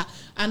understand that,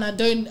 and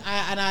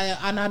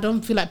I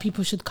don't feel like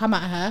people should come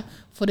at her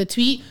for the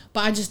tweet,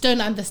 but I just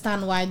don't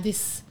understand why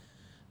this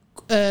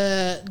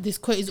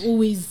quote is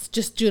always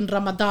just during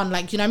Ramadan.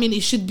 Like, you know what I mean?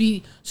 It should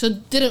be. So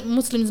didn't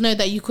Muslims know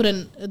that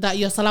that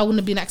your salah wouldn't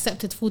have been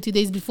accepted 40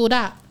 days before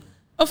that?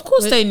 Of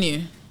course they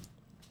knew.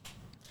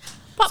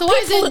 But So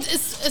why is people,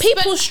 it?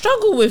 people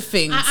struggle with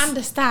things. I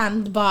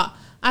understand, but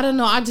I don't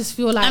know. I just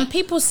feel like And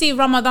people see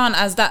Ramadan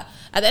as that.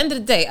 At the end of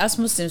the day, as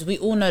Muslims, we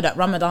all know that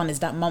Ramadan is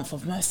that month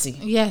of mercy.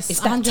 yes, It's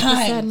that 100%,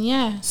 time.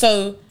 yeah.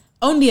 So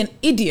only an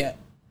idiot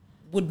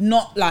would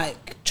not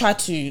like try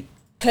to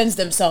cleanse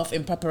themselves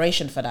in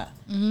preparation for that.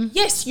 Mm-hmm.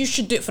 Yes, you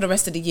should do it for the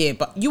rest of the year,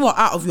 but you are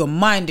out of your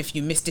mind if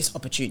you miss this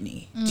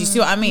opportunity. Do you see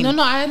what I mean?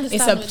 No, I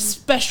understand It's a what you-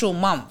 special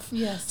month.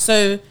 Yes.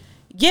 So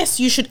yes,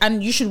 you should,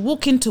 and you should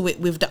walk into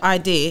it with the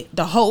idea,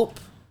 the hope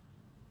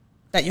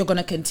that you're going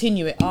to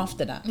continue it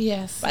after that.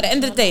 Yes. But at the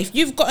end of the day, if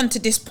you've gotten to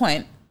this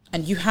point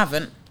and you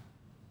haven't,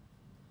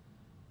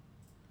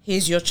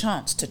 here's your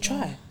chance to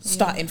try,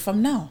 starting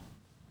from now.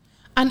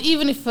 And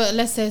even if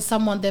let's say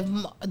someone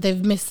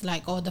they've missed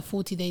like the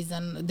 40 days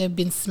and they've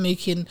been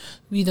smoking,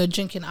 you know,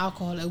 drinking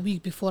alcohol a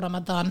week before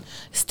Ramadan,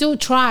 still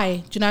try.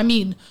 Do you know what I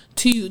mean?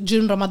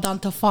 During Ramadan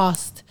to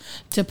fast,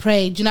 to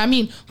pray. Do you know what I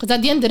mean? Because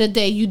at the end of the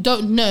day, you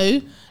don't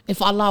know if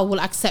Allah will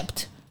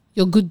accept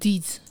your good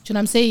deeds. Do you know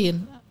what I'm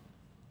saying?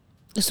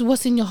 So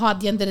what's in your heart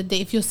at the end of the day?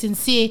 If you're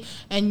sincere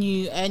and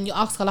you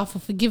ask Allah for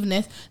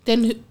forgiveness,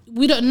 then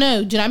we don't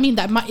know. Do you know what I mean?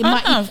 That it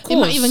might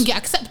course. even get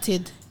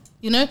accepted.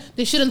 You know,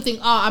 they shouldn't think,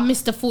 I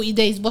missed the 40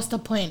 days. What's the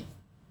point?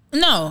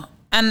 No.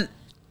 And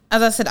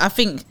as I said, I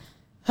think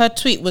her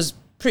tweet was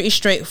pretty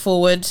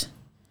straightforward.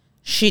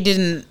 She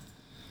didn't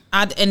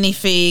add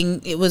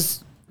anything.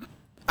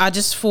 I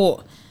just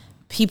thought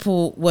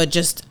people were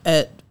just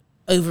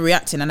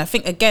overreacting. And I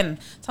think, again,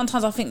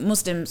 sometimes I think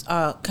Muslims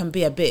can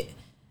be a bit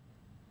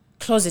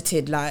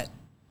closeted. Like,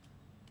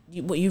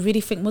 you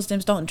really think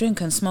Muslims don't drink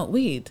and smoke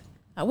weed?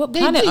 Like, what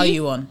planet are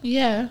you on?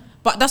 Yeah.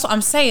 But that's what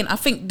I'm saying. I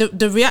think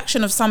the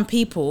reaction of some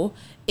people,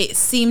 it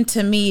seemed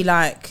to me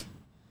like,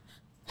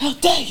 how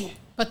dare you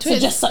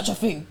suggest such a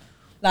thing?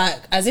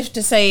 Like, as if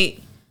to say,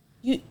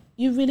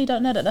 you really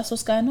don't know that that's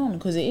what's going on,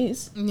 because it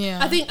is. Yeah.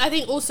 I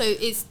think also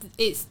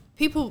it's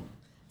people.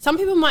 Some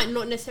people might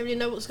not necessarily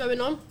know what's going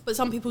on, but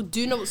some people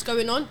do know what's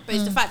going on. But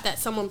it's the fact that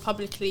someone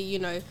publicly, you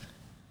know,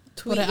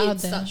 Put it out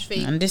tweeted there. such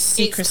thing. And this It's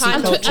secrecy kind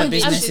of- culture and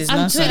business it's- is and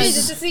nonsense. It is.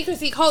 It's a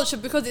secrecy culture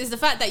because it's the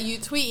fact that you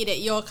tweeted it.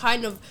 You're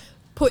kind of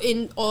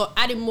putting or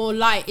adding more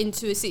light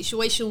into a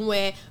situation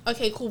where,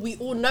 okay, cool, we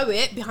all know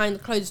it behind the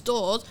closed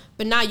doors,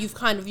 but now you've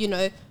kind of, you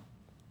know,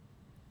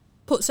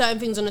 put certain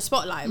things on the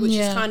spotlight, which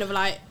is kind of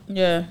like,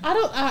 Yeah.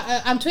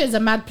 And Twitter's a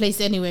mad place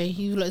anyway.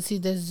 You look, see,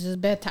 there's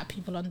just bare tap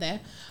people on there.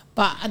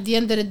 But at the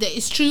end of the day,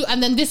 it's true.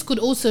 And then this could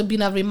also have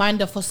been a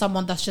reminder for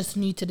someone that's just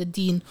new to the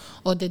deen,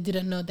 or they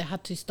didn't know they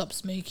had to stop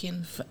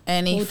smoking for 40 days.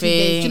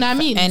 Anything. Do you know what I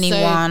mean? For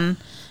anyone.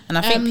 And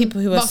I think people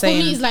who are but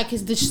saying, for me, it's like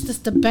it's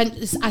just the bench.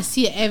 I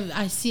see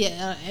it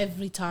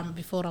every time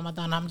before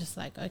Ramadan. I'm just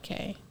like,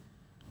 okay.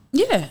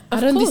 yeah, I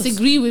of don't course.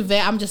 disagree with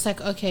it. I'm just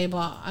like, okay,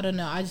 but I don't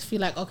know. I just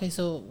feel like, okay,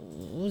 so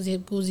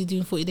what was he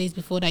doing 40 days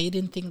before that? You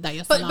didn't think that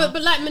your salah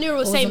but like Munira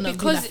was saying, wasn't being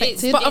because it's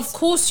affected? But of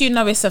course, you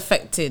know it's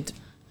affected.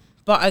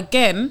 But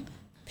again,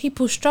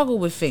 people struggle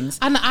with things.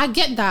 And I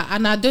get that,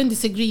 and I don't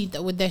disagree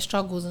with their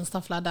struggles and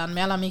stuff like that. And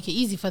may Allah make it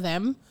easy for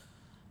them.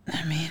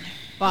 I mean,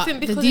 I But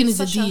think the because deen it's is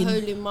the such a deen.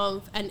 holy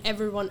month and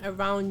everyone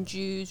around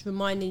you is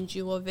reminding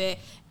you of it.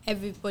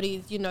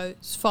 Everybody's, you know,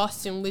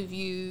 fasting with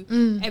you.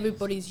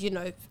 Everybody's, you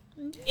know,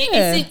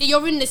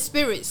 you're in the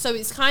spirit. So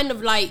it's kind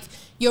of like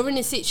you're in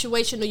a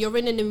situation or you're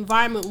in an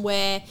environment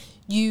where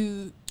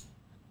you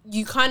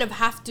kind of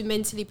have to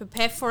mentally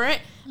prepare for it.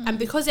 And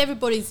because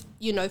everybody's,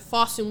 you know,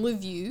 fasting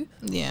with you,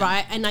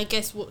 right? And I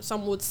guess what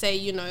some would say,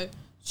 you know,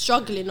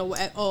 struggling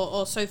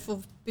or so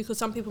forth, because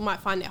some people might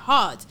find it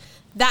hard.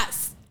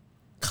 That's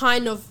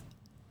kind of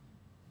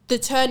the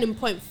turning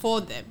point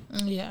for them.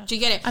 Yeah. Do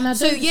you get it? And I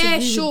So don't disagree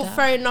with sure, that.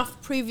 fair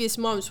enough. Previous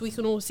months, we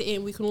can all sit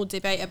in, we can all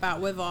debate about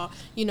whether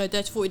 30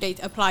 to 40 days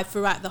apply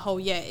throughout the whole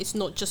year. It's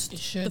not just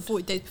should. the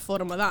 40 days before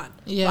Ramadan.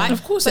 Yeah. right?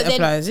 Of course But it then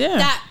applies, yeah.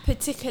 That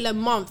particular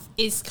month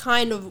is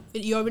kind of,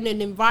 you're in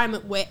an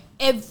environment where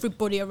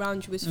everybody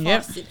around you is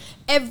Yep. fasting.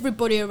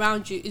 Everybody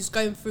around you is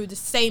going through the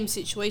same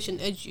situation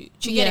as you.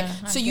 Do you get Yeah,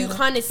 it? I So you get it.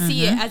 kind of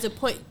see it as a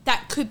point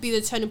that could be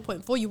the turning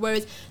point for you.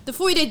 Whereas the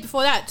 40 days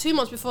before that, 2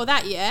 months before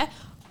that,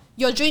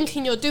 you're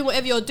drinking, you're doing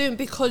whatever you're doing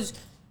because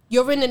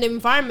you're in an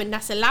environment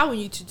that's allowing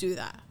you to do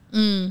that.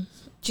 Do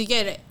you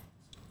get it?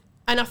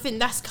 And I think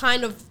that's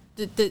kind of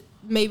the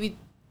maybe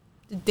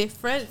the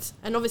difference.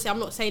 And obviously, I'm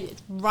not saying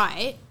it's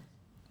right.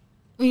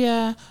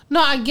 Yeah.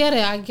 No, I get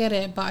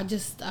it. But I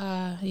just,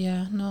 I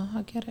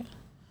get it.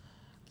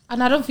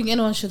 And I don't think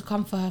anyone should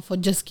come for her for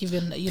just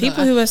giving,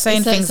 People who are saying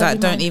it's a- things it's a that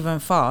don't reminder. even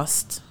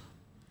fast.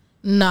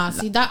 Nah,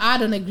 see, that I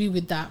don't agree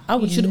with that. I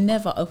would You should,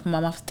 never open my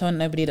mouth to tell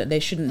nobody that they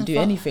shouldn't do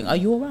anything. Are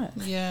you all right?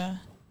 yeah.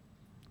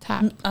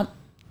 Tap. I'm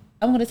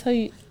going to tell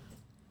you,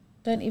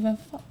 don't even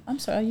I'm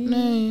sorry, are you...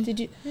 No.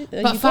 Did you...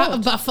 Are But you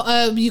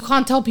bored? you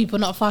can't tell people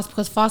not to fast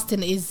because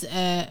fasting is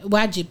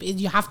wajib.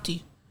 You have to.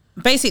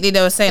 Basically,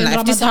 they were saying, In like,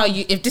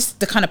 Ramadan. if this is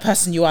the kind of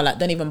person you are, like,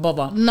 don't even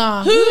bother.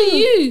 Nah. Who are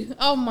you?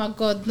 Oh my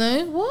God,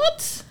 no.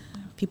 What?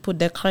 People,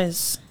 they're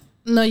crazy.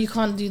 No, you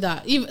can't do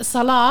that. Even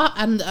Salah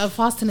and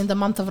fasting in the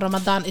month of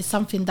Ramadan is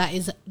something that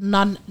is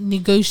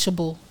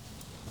non-negotiable.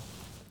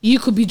 You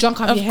could be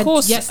drunk out of Of your head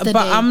course, yesterday.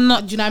 but I'm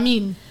not- Do you know what I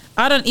mean?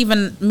 I don't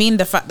even mean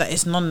the fact that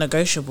it's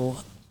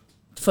non-negotiable.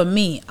 For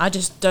me, I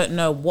just don't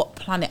know what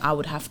planet I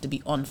would have to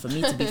be on for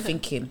me to be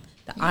thinking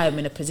that I am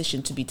in a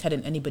position to be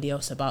telling anybody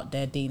else about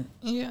their deen.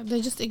 Yeah,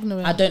 they're just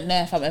ignorant. I don't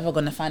know if I'm ever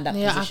going to find that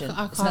Yeah, position.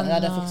 I It's not- can't, I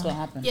don't think it's no. going to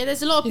happen. Yeah,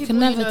 there's a lot of You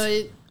people, can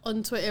never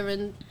on Twitter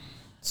and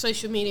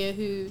social media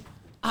who...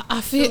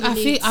 I feel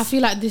needs.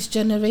 like this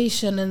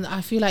generation, and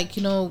I feel like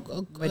We're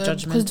 'cause,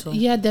 judgmental.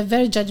 Yeah, they're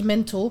very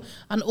judgmental,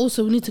 and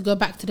also we need to go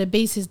back to the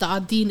basis that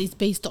our deen is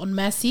based on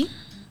mercy.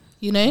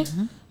 You know,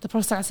 the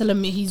Prophet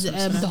ﷺ, he's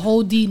the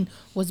whole deen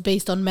was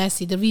based on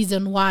mercy. The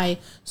reason why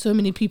so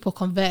many people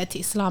converted to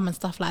Islam and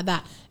stuff like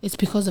that is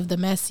because of the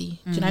mercy.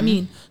 Do you know what I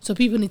mean? So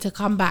people need to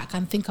come back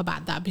and think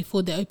about that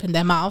before they open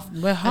their mouth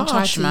We're and try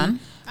harsh, to man.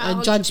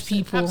 judge 100%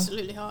 people.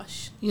 Absolutely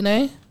harsh. You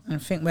know. I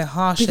think we're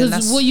harsh. and Because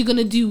that's, what you're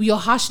gonna do, your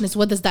harshness,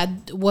 what does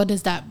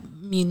that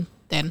mean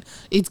then?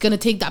 It's gonna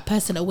take that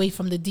person away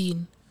from the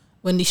deen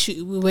when they should,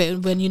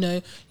 when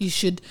you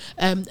should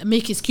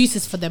make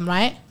excuses for them,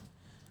 right?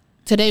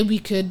 Today we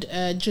could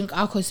drink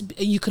alcohol.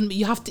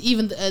 You have to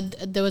even.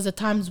 There was a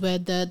times where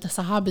the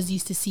Sahabas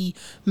used to see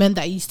men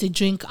that used to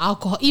drink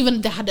alcohol.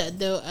 Even they had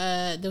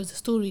there was a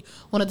story.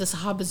 One of the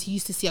Sahabas, he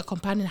used to see a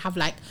companion have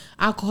like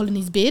alcohol in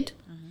his bed.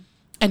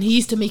 And he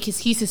used to make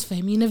excuses for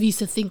him. He never used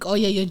to think, oh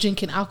yeah, you're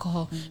drinking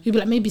alcohol. He'd be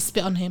like, maybe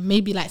spit on him,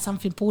 maybe like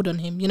something poured on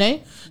him, you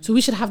know? So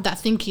we should have that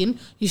thinking.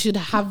 You should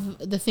have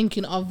the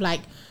thinking of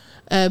like,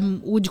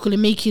 what do you call it,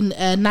 making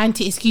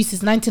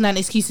 99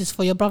 excuses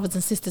for your brothers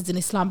and sisters in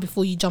Islam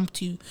before you jump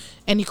to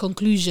any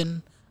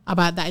conclusion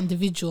about that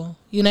individual,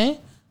 you know?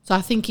 So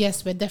I think,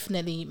 yes, we're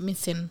definitely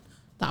missing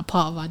that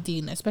part of our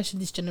deen, especially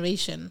this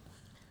generation.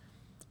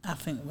 I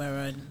think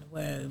we're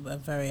a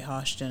very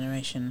harsh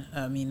generation.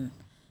 I mean,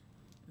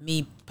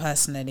 me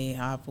personally,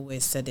 I've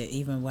always said it.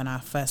 Even when I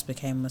first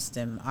became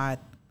Muslim, I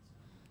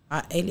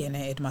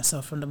alienated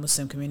myself from the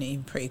Muslim community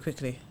pretty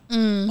quickly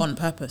on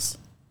purpose.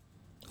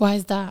 Why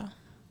is that?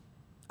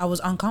 I was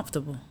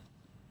uncomfortable.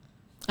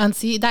 And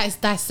see,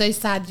 that's so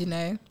sad, you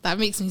know? That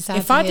makes me sad.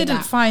 If to I hear didn't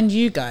that. find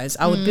you guys,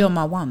 I would be on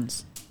my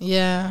ones,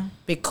 Yeah.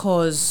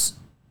 because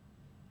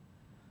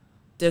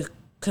the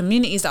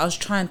communities that I was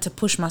trying to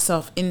push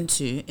myself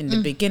into in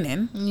the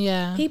beginning,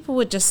 Yeah. people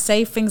would just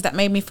say things that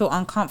made me feel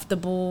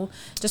uncomfortable,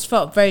 just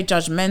felt very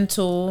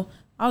judgmental.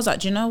 I was like,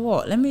 do you know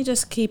what? Let me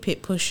just keep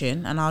it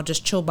pushing and I'll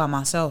just chill by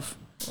myself.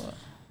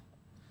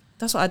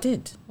 That's what I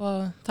did.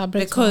 Well, that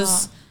breaks my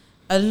Because heart.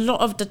 a lot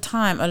of the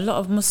time, a lot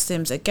of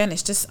Muslims, again,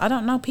 it's just, I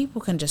don't know,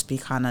 people can just be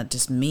kind of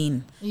just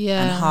mean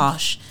Yeah. and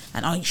harsh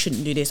and, oh, you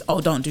shouldn't do this,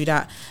 oh, don't do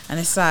that. And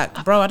it's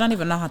like, bro, I don't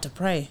even know how to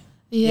pray.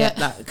 Yeah.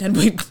 Like,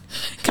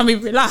 can we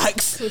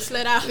relax? So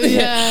slow down.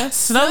 Yeah.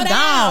 Slow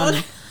down.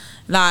 down.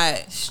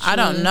 Like, I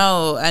don't true.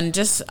 know. And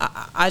just,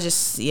 I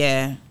just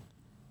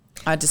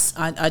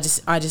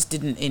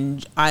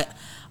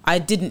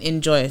didn't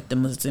enjoy the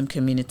Muslim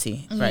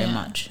community very Yeah,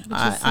 much. which is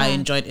I sad.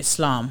 enjoyed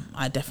Islam.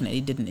 I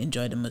definitely didn't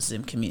enjoy the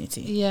Muslim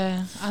community.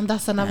 Yeah, and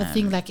that's another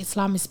thing, like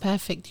Islam is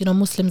perfect, you know,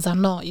 Muslims are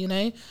not, you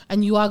know,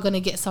 and you are going to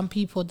get some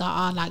people that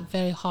are like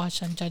very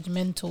harsh and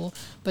judgmental,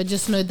 but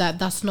just know that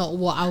that's not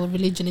what our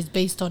religion is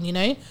based on, you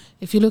know.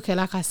 If you look at,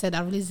 like I said,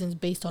 our religion is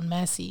based on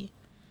mercy.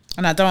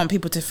 And I don't want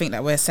people to think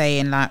that we're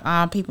saying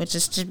like, people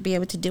just should be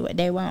able to do what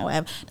they want or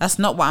whatever. That's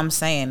not what I'm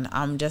saying.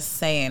 I'm just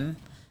saying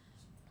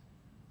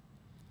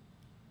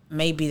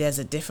maybe there's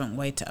a different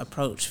way to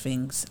approach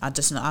things.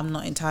 I'm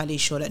not entirely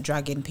sure that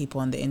dragging people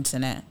on the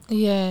internet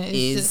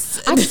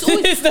is I just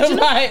always, the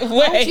right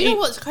way. Do you know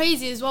what's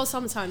crazy as well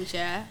sometimes,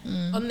 yeah?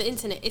 On the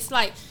internet, it's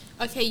like,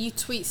 okay, you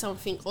tweet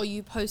something or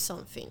you post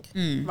something,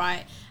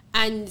 right?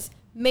 And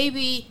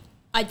maybe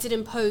I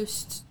didn't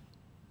post,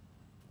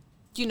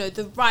 you know,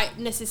 the right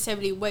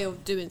necessarily way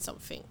of doing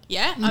something,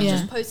 yeah? I've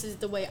just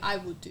posted the way I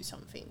would do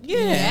something,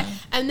 yeah?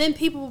 And then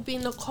people will be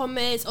in the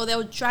comments or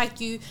they'll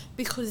drag you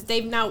because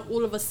they've now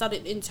all of a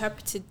sudden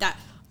interpreted that,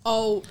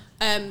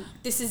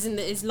 this isn't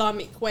the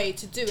Islamic way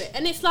to do it.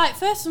 And it's like,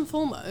 first and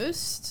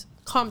foremost,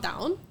 calm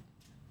down,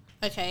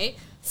 okay?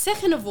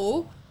 Second of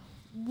all,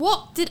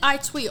 what did I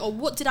tweet or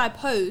what did I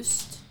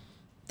post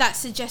that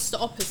suggests the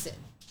opposite?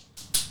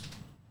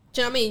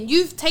 Do you know what I mean?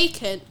 You've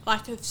taken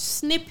like a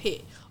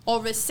snippet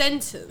or a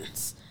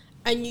sentence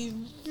and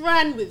you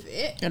ran with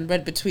it and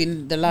read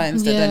between the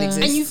lines that don't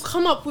exist. and you've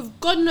come up with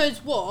God knows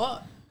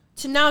what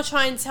to now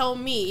try and tell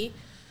me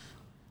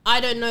I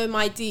don't know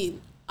my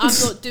deen, I'm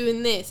not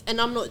doing this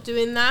and I'm not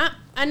doing that,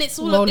 and it's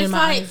all it's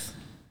like eyes.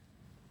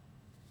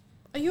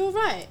 Are you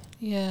alright?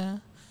 Yeah.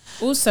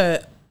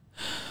 Also,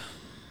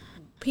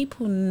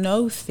 people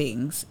know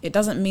things, it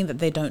doesn't mean that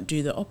they don't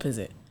do the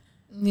opposite.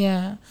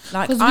 Yeah.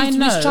 Like, I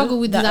know we struggle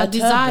with our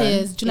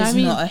desires. Do you know what I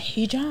mean? It's not a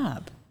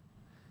hijab.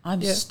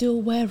 I'm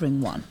still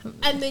wearing one.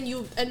 And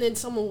then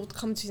someone will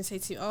come to you and say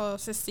to you, "Oh,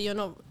 sister,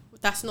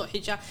 that's not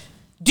hijab."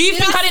 Do you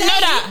think I didn't know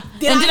that?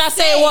 Did I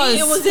say it was?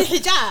 It was a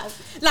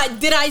hijab. Like,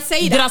 did I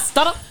say that? Did I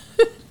stutter?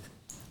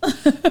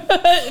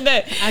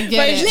 No, I get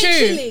but it. it's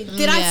Literally, true.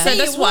 did I say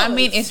that's it what I was?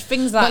 mean. It's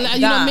things like that.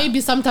 You know, maybe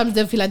sometimes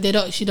they feel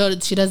like she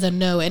doesn't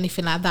know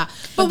anything like that.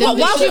 But then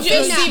Why would you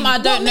think that? assume I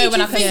What don't know made when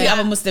you I can think see that?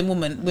 other Muslim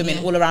women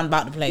all around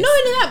about the place? No,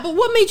 that. But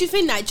what made you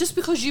think that? Just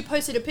because you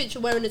posted a picture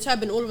wearing a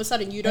turban, all of a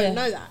sudden you don't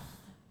know that?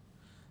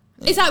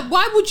 It's like,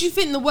 why would you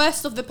think the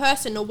worst of the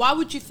person, or why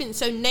would you think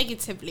so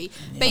negatively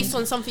based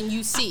on something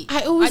you see?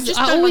 I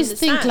always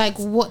think, like,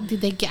 what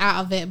did they get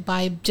out of it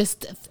by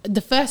just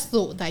the first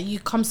thought that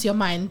comes to your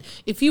mind?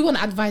 If you want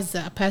to advise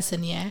a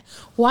person,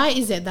 why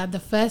is it that the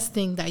first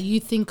thing that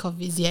you think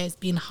of is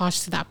being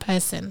harsh to that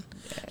person?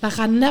 Like,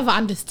 I never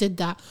understood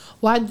that.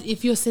 Why,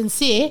 if you're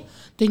sincere,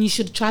 then you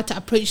should try to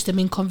approach them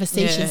in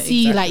conversation.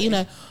 See, exactly.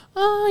 Like,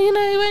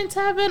 you went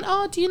turban.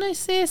 Oh, do you know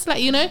sis?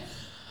 Like,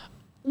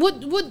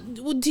 What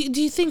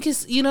do you think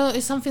is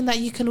is something that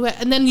you can wear,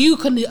 and then you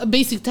can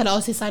basically tell her, "Oh,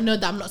 sis, I know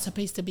that I'm not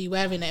supposed to be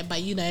wearing it,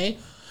 but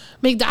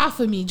make dua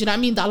for me." Do you know what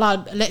I mean? That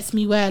Allah lets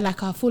me wear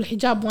like a full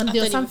hijab one day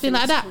or something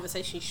like that.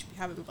 Conversation you should be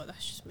having, but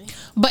that's just me.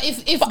 But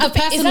if the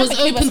person was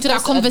open to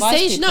that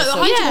conversation, no,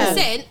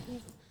 100%.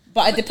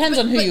 But it depends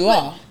on who you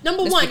are.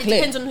 Number one, it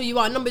depends on who you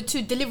are. Number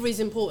two, delivery is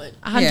important.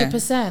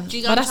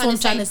 100%. But that's what I'm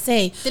trying to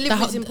say.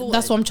 Delivery is important.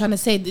 That's what I'm trying to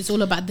say. It's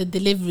all about the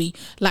delivery,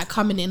 like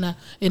coming in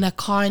a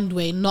kind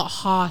way, not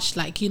harsh,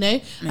 like,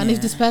 And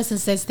if this person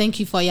says, "Thank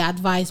you for your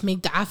advice,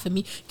 make dua for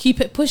me," keep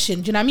it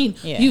pushing. Do you know what I mean?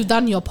 Yeah. You've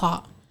done your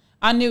part.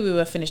 I knew we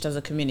were finished as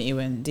a community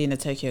when Dina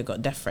Tokyo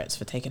got death threats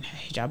for taking her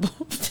hijab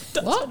off.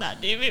 That's what? when I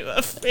knew we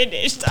were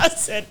finished. I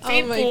said,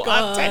 people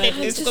are telling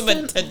this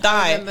woman to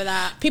die. I remember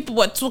that. People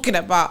were talking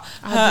about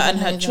her and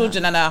her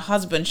children and her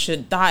husband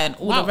should die and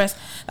all the rest.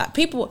 Like,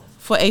 people,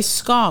 for a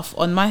scarf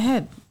on my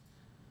head.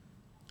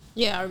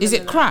 Yeah, I remember Is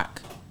it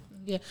crack?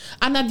 Yeah.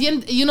 And at the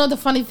end, the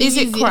funny thing is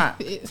it crack?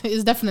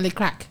 It's definitely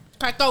crack.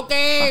 Crack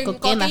cocaine.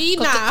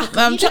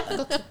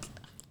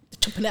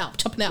 Chopping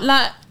out.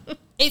 Like,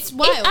 it's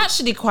wild. It's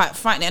actually quite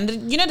frightening.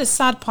 And the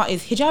sad part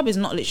is hijab is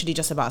not literally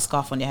just about a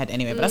scarf on your head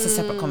anyway, but that's a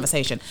separate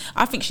conversation.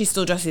 I think she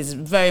still dresses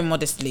very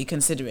modestly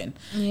considering.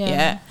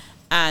 Yeah.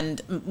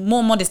 And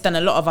more modest than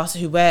a lot of us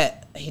who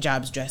wear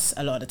hijabs dress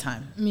a lot of the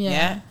time.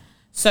 Yeah.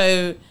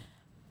 So,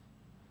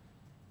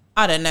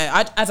 I don't know.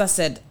 As I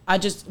said,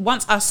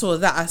 once I saw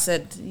that, I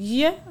said,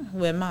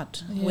 we're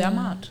mad. Yeah. We are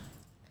mad.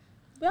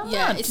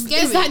 It's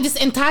scary. It's like this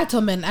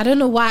entitlement. I don't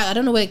know why. I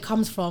don't know where it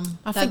comes from.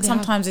 I think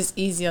sometimes it's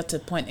easier to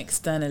point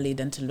externally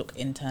than to look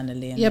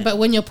internally. But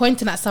when you're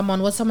pointing at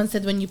someone, what someone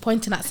said, when you're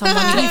pointing at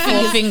someone, you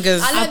keep your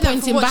fingers I learned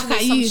pointing back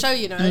at you. Show,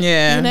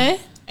 Yeah.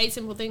 8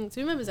 Simple Things.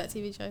 Who remembers that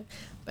TV show?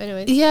 But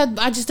anyway. Yeah,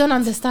 I just don't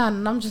understand.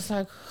 And I'm just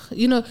like,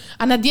 and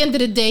at the end of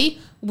the day,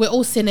 we're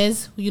all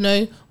sinners. We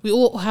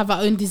all have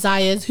our own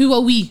desires. Who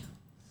are we?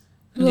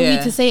 Who are we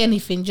to say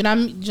anything? Do you know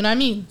what I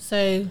mean?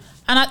 So...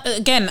 And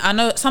I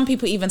know some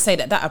people even say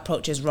that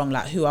approach is wrong.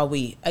 Like, who are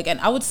we? Again,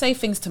 I would say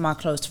things to my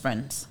close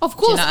friends. Of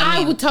course,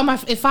 I would tell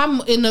if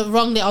I'm in the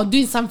wrong day or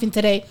doing something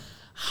today,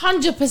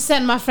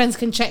 100% my friends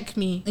can check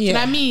me. Do you know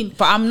what I mean?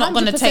 But I'm not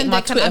going to take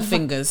my Twitter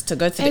fingers to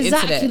go to the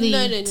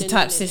internet to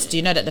type, sis, do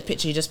you know that the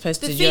picture you just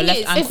posted, your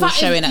left ankle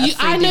showing at a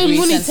 3 I know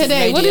Mooney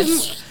today. What did Mooney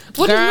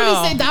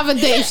say the other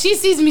day? If she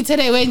sees me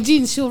today wearing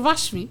jeans, she'll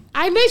rush me.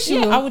 I know she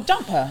will. I would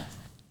dump her.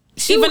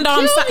 Even though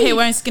I'm sat here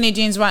wearing skinny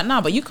jeans right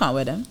now, but you can't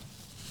wear them.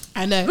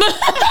 I know.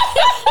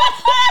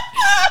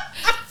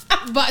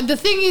 But the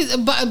thing is,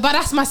 but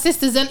that's my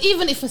sisters. And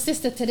even if a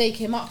sister today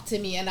came up to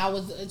me and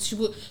she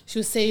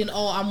was saying,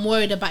 "Oh, I'm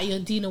worried about your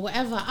deen or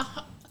whatever,"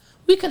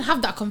 we can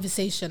have that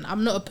conversation.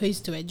 I'm not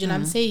opposed to it. Do you know what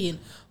I'm saying?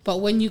 But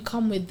when you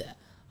come with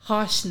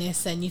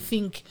harshness and you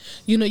think,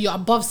 you know, you're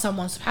above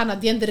someone, subhanAllah,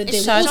 at the end of the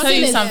day, Shall I tell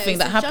you judgment, something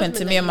it's that a happened to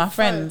judgment me and that my you throw.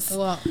 friends?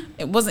 What?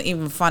 It wasn't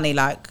even funny.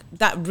 Like,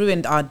 that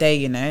ruined our day,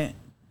 you know.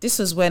 This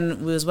was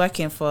when we was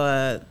working for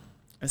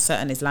a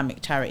certain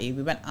Islamic charity.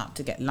 We went out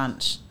to get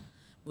lunch.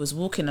 We was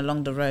walking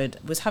along the road.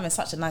 We was having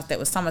such a nice day. It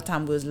was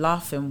summertime. We was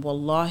laughing.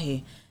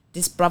 Wallahi,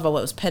 this brother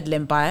was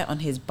pedaling by on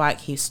his bike.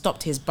 He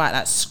stopped his bike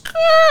like, skrrr.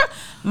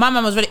 My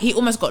man was ready. He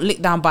almost got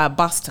licked down by a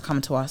bus to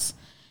come to us.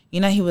 You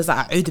know, he was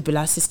like, A'udhu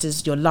Billah,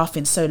 sisters, you're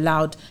laughing so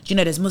loud. Do you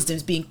know there's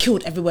Muslims being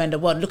killed everywhere in the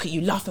world? Look at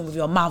you laughing with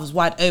your mouths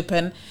wide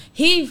open.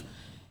 He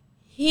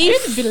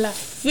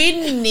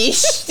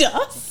finished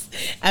us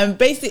and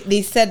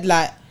basically said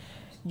like,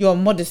 your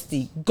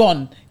modesty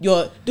gone.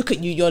 Look at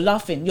you, you're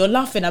laughing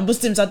and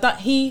Muslims are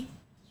that.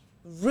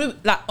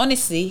 Like,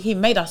 honestly, he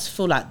made us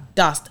feel like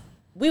dust.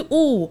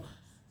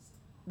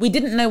 We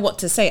didn't know what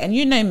to say. And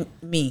you know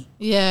me.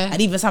 Yeah.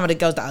 And even some of the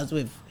girls that I was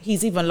with.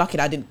 He's even lucky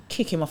that I didn't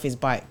kick him off his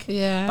bike.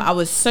 Yeah. But I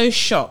was so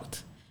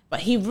shocked.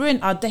 But he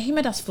ruined our day. He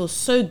made us feel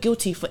so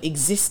guilty for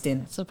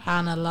existing.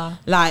 Subhanallah.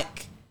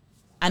 Like,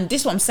 and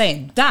this is what I'm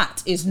saying.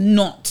 That is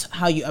not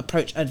how you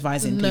approach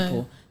advising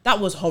people. That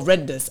was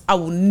horrendous. I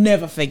will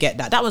never forget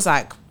that. That was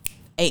like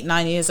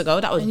 8-9 years ago.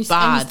 That was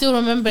bad. And you still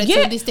remember it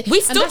Yeah, to this day. we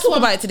And still that's talk what-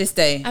 about it to this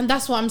day. And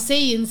that's what I'm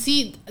saying.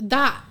 See,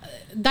 that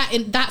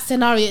in that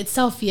scenario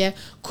itself, yeah,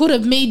 could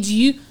have made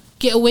you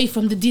get away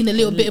from the deen a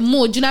little bit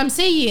more. Do you know what I'm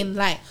saying?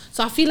 Like,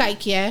 so I feel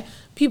like, yeah,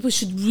 people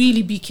should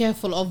really be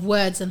careful of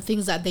words and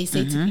things that they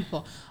say to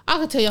people. I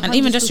can tell you, And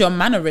even just your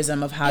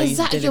mannerism of how you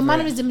exactly, deliver your it.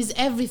 mannerism is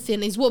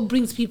everything. Is what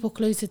brings people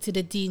closer to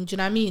the deen. Do you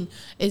know what I mean?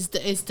 Is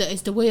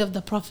the way of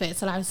the Prophet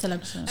Sallallahu Alaihi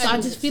Wasallam. So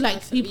I just feel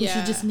like people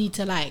should just need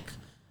to like.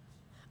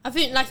 I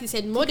think, like you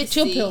said, chill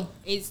modesty pill.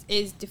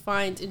 is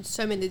defined in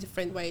so many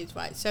different ways,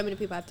 right? So many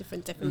people have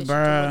different definitions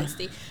Bruh. of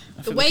modesty.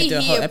 The think we way could do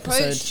a he whole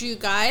approached episode. you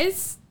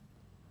guys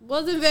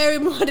wasn't very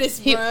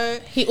modest, bro.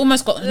 He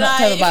almost got knocked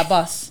over Like- by a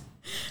bus.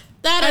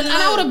 That And I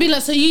would have alone. been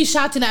like, so you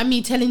shouting at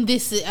me, telling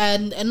this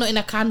and not in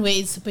a kind way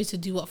is supposed to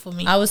do what for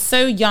me? I was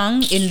so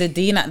young in the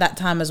deen at that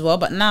time as well,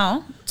 but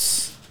now,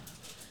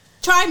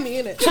 Try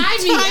me, innit? Try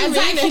me,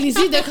 exactly.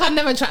 See, they can't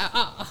never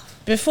try.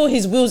 before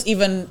his wheels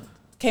even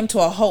came to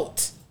a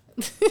halt,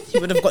 he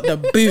would have got the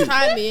boot.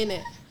 Try me,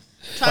 innit?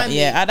 Try But me.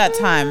 yeah, at that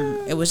time,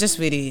 it was just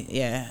really,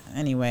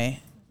 anyway,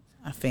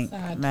 I think,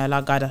 Sad. may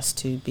Allah guide us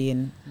to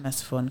being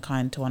merciful and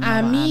kind to one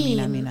another.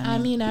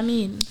 I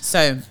mean.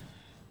 So,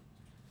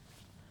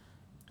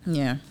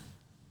 yeah.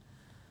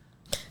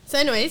 So,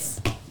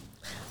 anyways,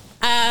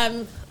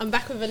 I'm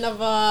back with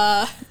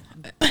another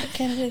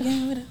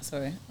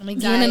Sorry. I'm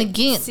again and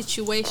again.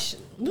 situation.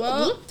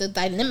 Well, The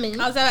dynamic.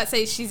 I was about to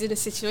say she's in a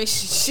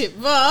situationship,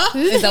 but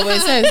Is that what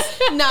it says?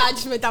 nah, I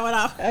just made that one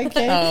up.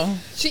 Okay. Oh.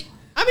 She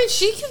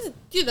can,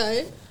 you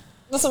know,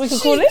 That's what we can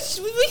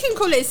we can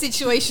call it a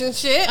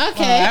situationship.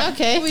 Okay. Alright.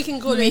 Okay. We can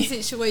call it a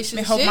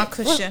situationship. Hold my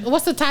cushion.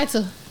 What's the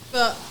title?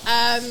 But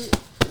I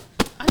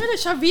don't know.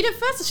 Should I read it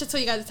first, or should I tell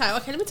you guys the title?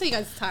 Okay, let me tell you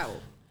guys the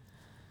title.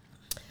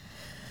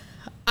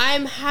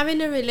 I'm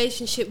having a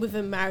relationship with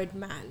a married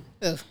man.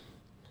 Oh,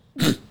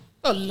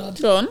 oh Lord.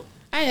 Go on.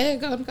 Hey,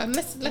 go on.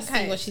 Let's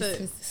Okay, see what she's so-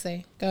 supposed to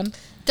say. Go on.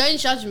 Don't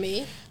judge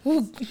me,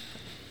 Ooh.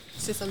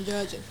 since I'm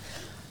judging.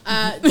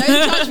 Don't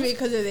judge me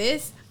because of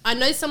this. I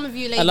know some of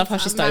you ladies. love how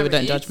she are started with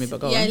married. don't judge me, but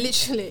go yeah, on.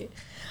 literally.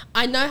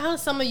 I know how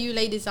some of you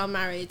ladies are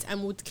married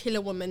and would kill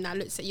a woman that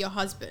looks at your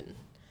husband.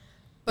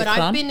 But You I've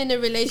can't. been in a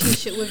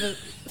relationship with a.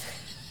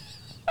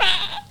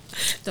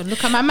 Don't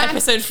look at my man.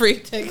 Episode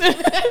 3.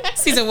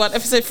 Season 1,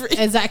 episode 3.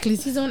 Exactly.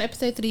 Season 1,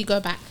 episode 3. Go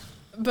back.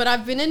 But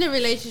I've been in a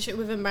relationship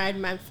with a married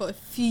man for a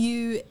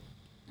few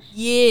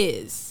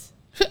years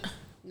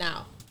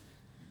now.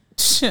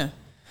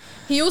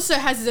 He also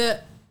has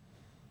a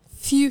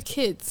few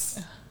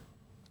kids.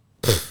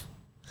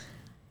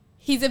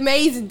 He's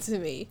amazing to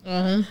me.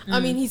 I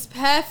mean, he's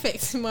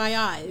perfect in my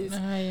eyes.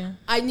 Yeah.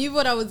 I knew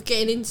what I was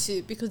getting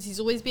into because he's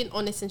always been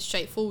honest and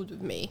straightforward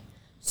with me.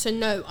 So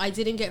no, I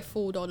didn't get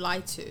fooled or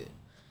lied to.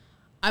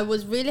 I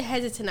was really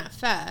hesitant at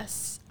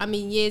first. I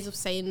mean, years of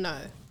saying no.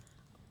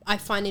 I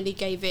finally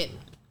gave in.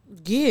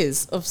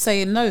 Years of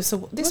saying no.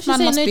 So this What'd she man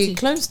say must no be to?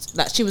 close.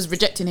 Like, she was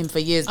rejecting him for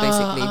years,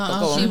 basically. But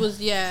go She on.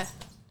 was, yeah.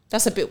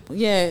 That's a bit,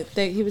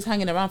 he was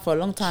hanging around for a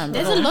long time.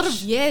 There's Go a on. lot of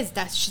years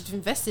that she's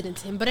invested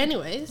into him. But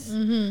anyways,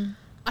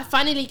 I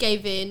finally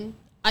gave in.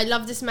 I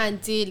love this man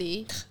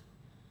dearly,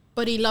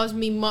 but he loves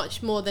me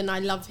much more than I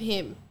love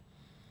him.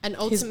 And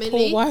His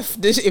ultimately, poor wife,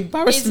 the isn't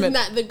embarrassment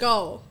that the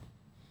goal?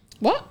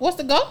 What? What's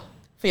the goal?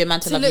 for your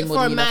man to To love you look more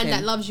for a than you love man him.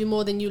 that loves you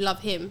more than you love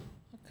him.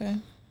 Okay.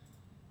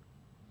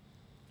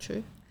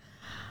 True.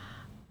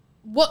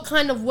 What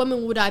kind of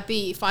woman would I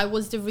be if I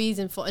was the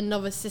reason for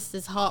another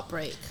sister's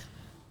heartbreak?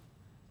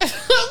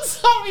 I'm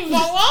sorry,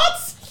 but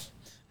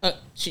what?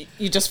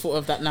 You just thought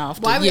of that now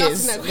after Why are we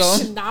years. asking that Go on.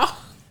 question now?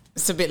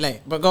 It's a bit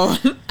late, but go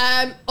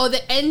on. Or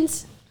the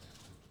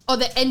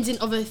ending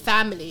of a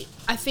family.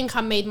 I think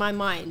I made my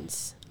mind.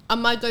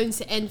 Am I going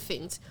to end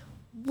things?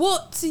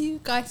 What do you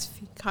guys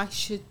think I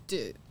should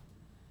do?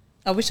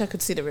 I wish I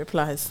could see the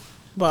replies,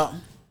 but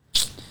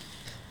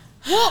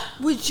What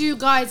would you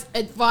guys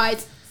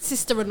advise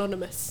Sister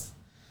Anonymous?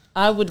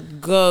 I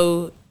would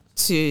go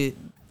to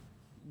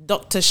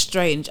Doctor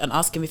Strange and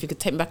ask him if he could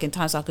take me back in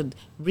time so I could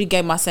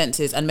regain my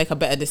senses and make a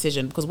better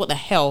decision. Because what the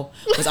hell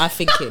was I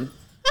thinking?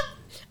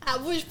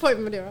 At which point,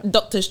 Manira?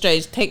 Doctor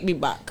Strange, take me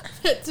back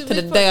to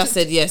the day I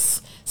said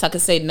yes, so I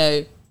could say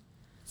no.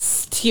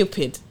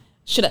 Stupid.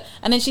 Should I?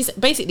 And then she's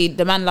basically,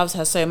 the man loves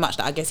her so much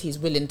that I guess he's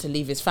willing to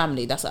leave his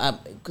family. That's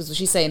because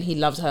she's saying he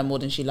loves her more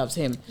than she loves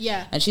him.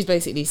 Yeah. And she's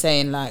basically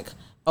saying like,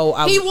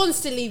 he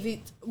wants to leave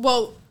it.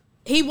 Well,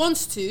 he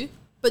wants to.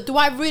 But do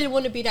I really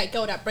want to be that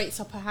girl that breaks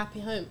up a happy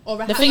home or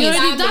a The happy thing is,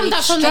 family? done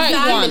that from the strike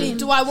family. one.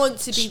 Do I want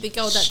to be the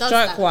girl that does Strike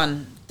that?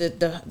 one.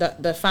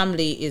 The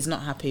family is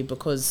not happy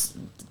because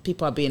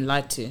people are being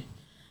lied to.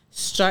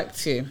 Strike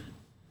two.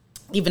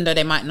 Even though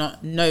they might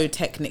not know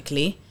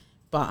technically,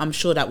 but I'm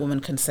sure that woman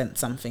can sense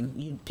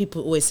something.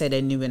 People always say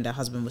they knew when their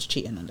husband was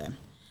cheating on them.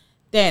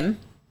 Then,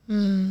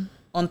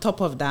 on top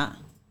of that,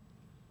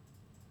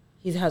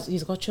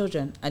 he's got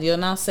children, and you're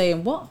now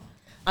saying what?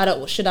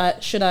 Should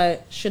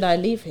I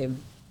leave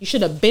him? You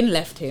should have been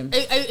left him.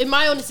 In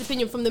my honest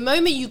opinion, from the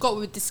moment you got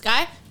with this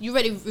guy, you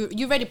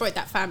already broke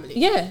that family.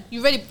 Yeah.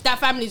 That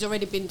family's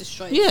already been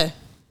destroyed. Yeah,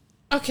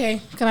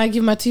 Okay, can I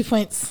give my 2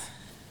 points?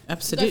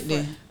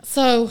 absolutely.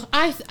 So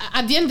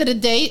at the end of the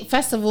day,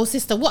 first of all,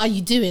 sister, what are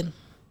you doing?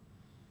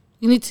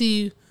 You need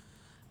to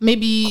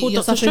maybe Call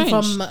you're Dr.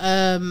 suffering Strange.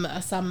 from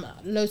some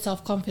low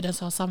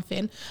self-confidence or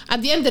something.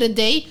 At the end of the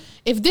day,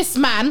 if this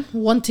man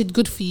wanted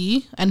good for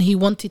you and he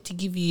wanted to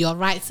give you your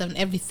rights and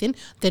everything,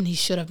 then he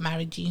should have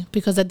married you.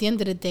 Because at the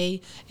end of the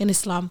day, in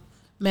Islam,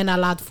 men are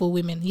allowed for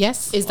women.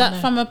 Yes? Is or that no?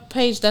 from a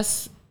page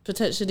that's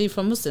potentially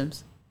from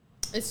Muslims?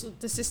 It's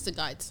the sister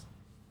guide.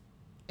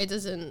 It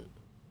doesn't.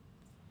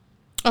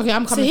 Okay,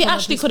 I'm So coming he from a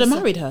actually could have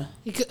business- married her.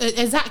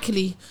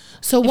 Exactly.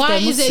 So If why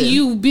they're is it Muslim.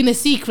 you being a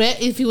secret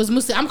if he was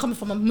Muslim? I'm coming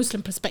from a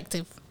Muslim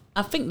perspective.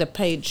 I think the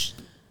page,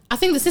 I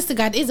think the sister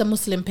guide is a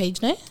Muslim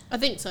page, no? I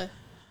think so.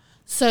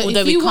 So although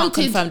if we you can't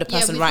wanted, confirm the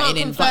person we writing can't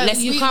in, confirm. but let's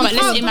We can't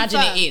imagine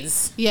confirm. it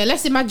is. yeah,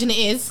 let's imagine it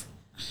is.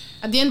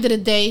 At the end of the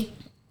day,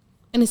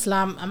 in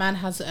Islam, a man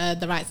has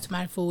the rights to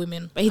marry 4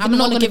 women. But he I'm didn't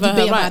not wanna going to give her her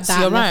debate about rights, that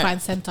you're left, right. right,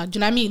 and center. Do you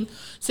know what I mean?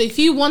 So if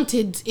you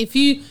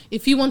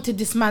wanted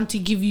this man to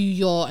give you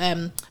your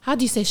how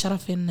do you say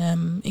sharaf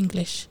in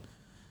English?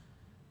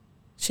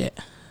 Shit.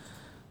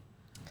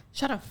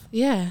 Shut up.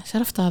 Yeah,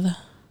 sharaf tada.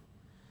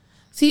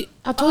 See,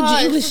 I told you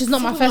English is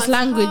not my first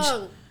language.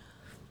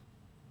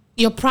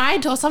 Your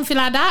pride or something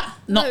like that.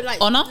 Not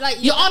honor? Like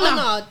Your your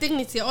honor. honor,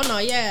 dignity, honor,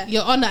 yeah.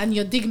 Your honor and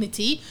your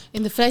dignity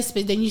in the first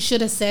place, then you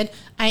should have said,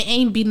 I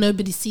ain't be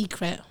nobody's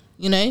secret,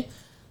 you know?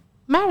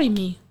 Marry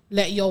me.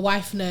 Let your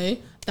wife know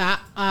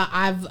that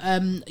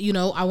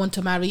I want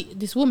to marry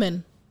this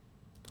woman.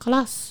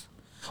 Class.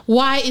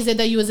 Why is it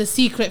that you was a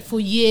secret for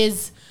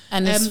years?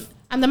 And it's-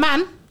 And the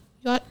man,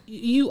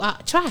 you are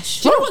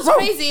trash. Do you know what's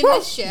crazy in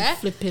this, yeah?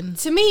 Flipping.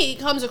 To me, it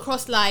comes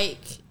across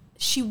like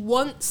she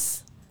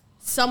wants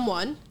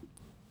someone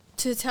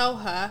to tell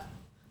her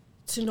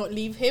to not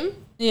leave him.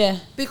 Yeah.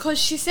 Because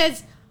she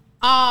says,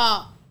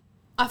 I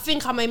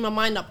think I made my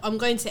mind up. I'm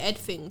going to end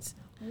things.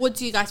 What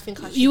do you guys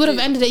think I should You would have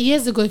do? ended it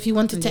years ago if you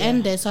wanted to Yeah.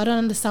 end it. So I don't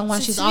understand why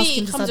So she's to me,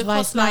 asking it this comes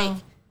advice across now.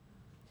 like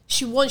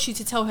she wants you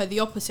to tell her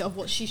the opposite of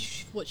what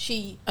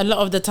she. A lot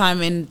of the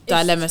time in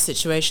dilemma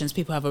situations,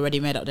 people have already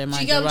made up their Do you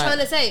mind. get You're what I'm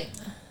right. trying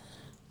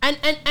to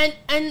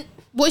say? And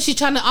What is she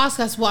trying to ask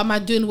us? What am I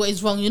doing? What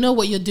is wrong? You know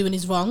what you're doing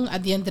is wrong.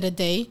 At the end of the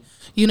day,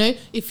 you know,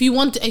 if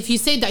you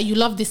say that you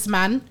love this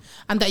man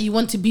and that you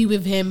want to be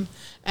with him,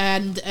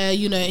 and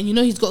you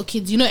know he's got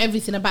kids, you know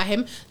everything about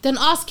him, then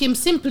ask him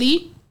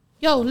simply,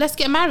 "Yo, let's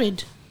get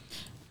married."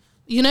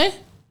 You know,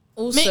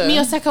 Also, make me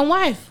your second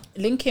wife.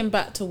 linking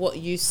back to what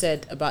you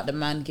said about the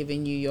man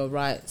giving you your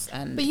rights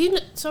and but you know,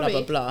 sorry.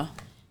 blah, blah, blah.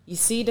 You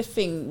see the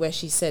thing where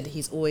she said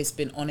he's always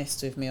been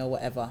honest with me or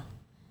whatever.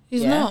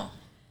 He's Yeah. not.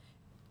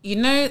 You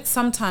know,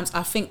 sometimes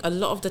I think a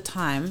lot of the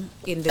time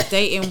in the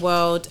dating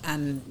world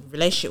and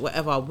relationship,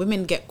 whatever,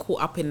 women get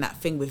caught up in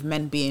that thing with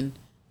men being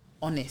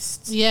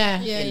honest.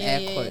 Yeah. Yeah. in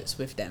air quotes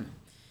with them.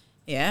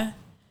 Yeah.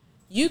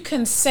 You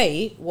can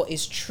say what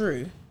is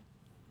true,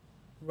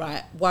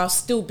 right, while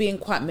still being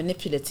quite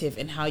manipulative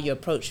in how you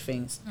approach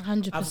things.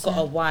 100%. I've got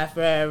a wife,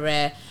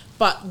 rare.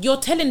 But you're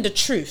telling the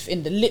truth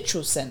in the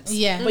literal sense.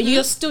 Yeah. But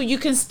you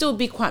can still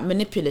be quite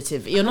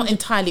manipulative. You're not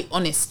entirely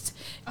honest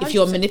if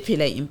you're 100%.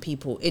 manipulating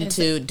people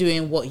into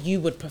doing what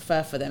you would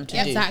prefer for them to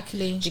do.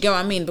 Exactly. Do you get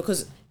what I mean?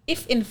 Because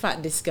if in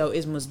fact this girl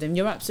is Muslim,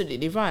 you're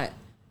absolutely right.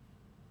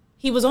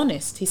 He was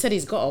honest. He said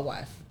he's got a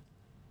wife.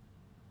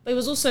 But he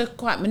was also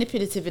quite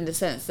manipulative in the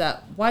sense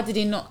that why did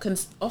he not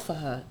offer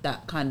her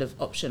that kind of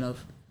option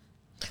of...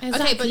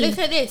 Okay, but look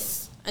at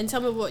this and tell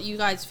me what you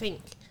guys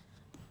think.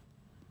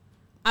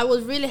 I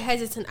was really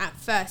hesitant at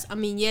first. I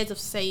mean, years of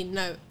saying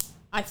no.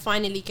 I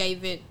finally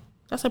gave in.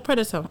 That's a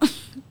predator.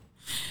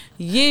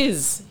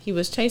 Years he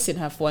was chasing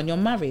her for, and you're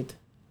married.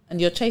 And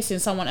you're chasing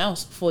someone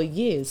else for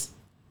years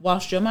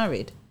whilst you're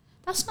married.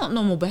 That's not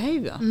normal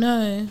behaviour.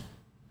 No.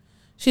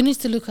 She needs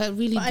to look at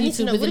really But I need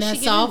to deeply know, within what is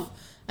she herself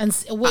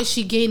and what is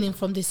she gaining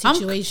from this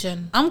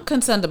situation. I'm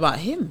concerned about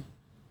him.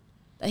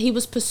 That he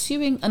was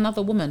pursuing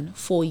another woman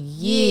for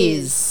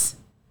years.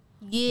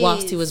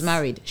 Whilst he was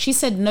married. She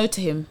said no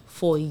to him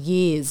for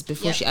years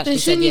before she actually Then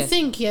said shouldn't you yes.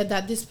 think,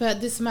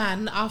 that this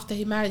man, after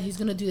he married, he's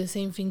gonna do the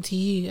same thing to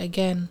you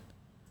again?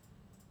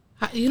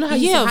 You know how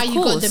you Yeah, say, of how you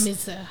got course. them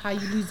is how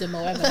you lose them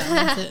or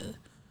whatever.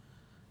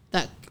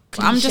 that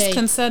I'm just cliche.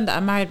 concerned that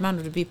a married man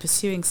would be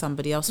pursuing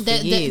somebody else for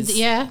years.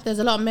 There's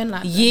a lot of men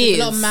like that. Years. There's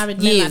a lot of married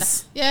men like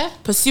Years. that. Yeah.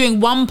 Pursuing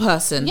one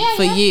person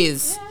for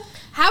years. Yeah.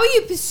 How are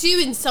you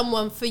pursuing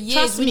someone for years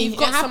Trust when me, you've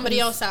got it somebody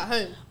happens. else at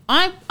home?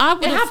 I would have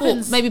thought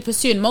happens. maybe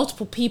pursuing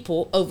multiple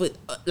people over,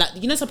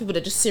 some people that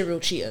are just serial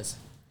cheaters.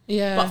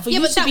 Yeah. But for Yeah,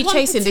 you but to that be one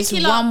chasing this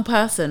particular- one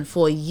person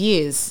for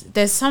years,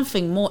 there's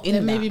something more in they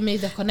that. maybe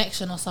made a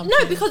connection or something.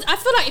 No, because I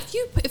feel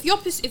like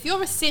if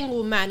you're a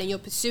single man and you're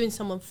pursuing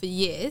someone for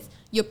years,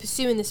 you're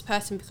pursuing this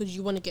person because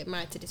you want to get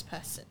married to this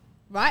person,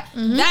 right?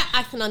 That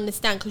I can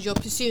understand because you're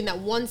pursuing that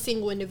one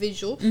single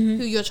individual who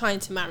you're trying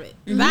to marry.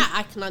 That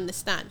I can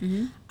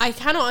understand. I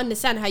cannot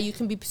understand how you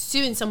can be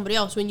pursuing somebody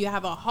else when you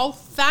have a whole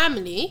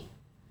family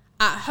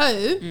at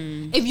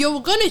home. If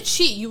you're gonna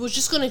cheat, you were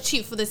just gonna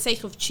cheat for the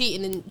sake of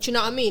cheating, and do you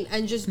know what I mean?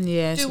 And just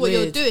Yeah, it's do what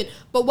you're weird. doing.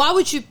 But why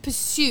would you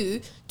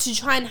pursue to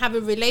try and have a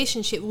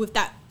relationship with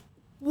that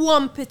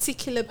one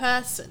particular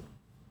person?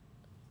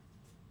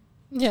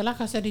 Yeah,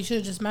 like I said, he should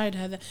have just married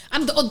her. Then.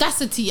 And the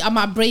audacity, am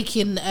I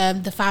breaking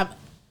the fam?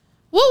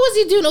 What was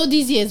he doing all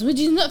these years? Would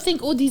you not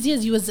think all these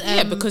years he was?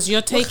 Yeah, because you're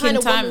What taking kind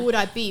of time. woman would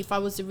I be if I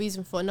was the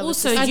reason for another?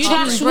 Also, person? you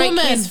trash didn't break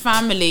woman. his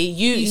family.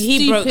 He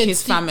You broke stupid,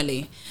 his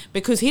family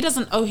because he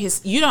doesn't owe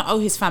you don't owe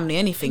his family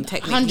anything.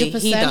 Technically,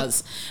 he 100%.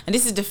 does. And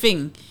this is the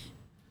thing.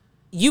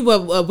 You were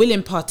a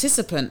willing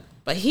participant,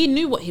 but he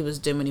knew what he was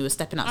doing when he was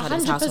stepping outside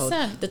his 100%.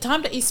 household. The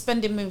time that he's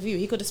spending with you,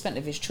 he could have spent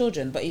with his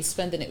children, but he's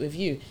spending it with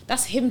you.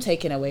 That's him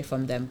taking away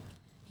from them.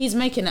 He's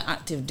making an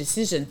active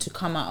decision to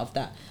come out of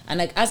that. And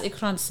like as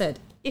Ikram said,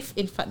 if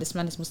in fact this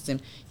man is Muslim,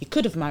 you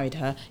could have married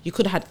her, you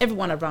could have had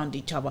everyone around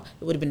each other,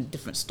 it would have been a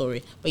different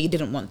story, but you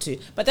didn't want to.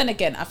 But then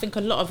again, I think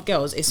a lot of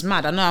girls, it's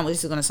mad, I know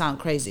this is going to sound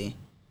crazy,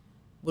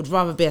 would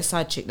rather be a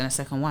side chick than a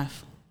second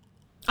wife.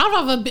 I'd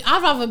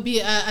rather be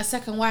a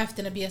second wife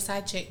than to be a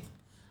side chick.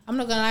 I'm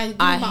not gonna lie. Give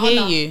I my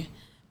hear honor. you,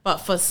 but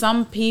for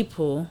some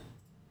people,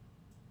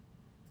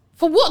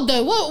 For what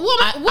though?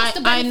 What's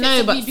the benefit I know,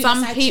 of but me being a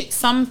side chick?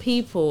 some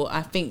people,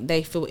 I think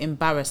they feel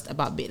embarrassed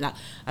about being like.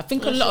 I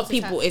think a lot of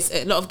people, it's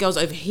a lot of girls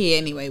over here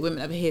anyway,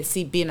 women over here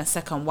see being a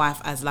second wife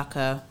as like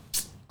a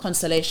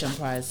consolation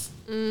prize.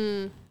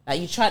 Like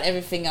you tried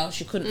everything else,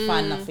 you couldn't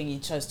find nothing, you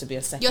chose to be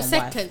a second You're wife.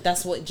 second.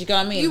 That's what. Do you get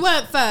what I mean? You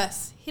weren't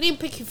first. He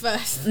didn't pick you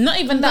first. Not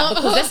even that, No.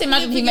 because let's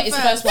imagine he You met pick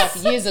his it first first.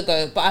 wife years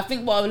ago. But I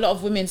think what a lot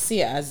of women see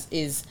it as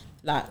is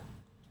like,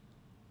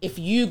 if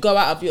you go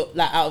out of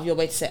your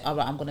way to say, all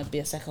right, I'm gonna be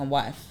a second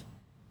wife,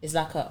 it's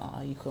like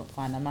you couldn't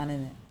find a man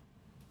in it.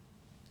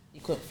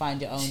 You couldn't find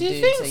your own Do you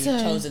dude, think so you've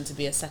so? chosen to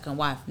be a second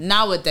wife.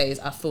 Nowadays,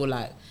 I feel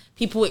like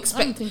people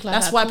expect. think like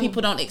That's that why at all.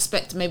 people don't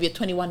expect maybe a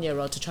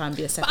 21-year-old to try and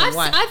be a second I've-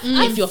 wife. I've-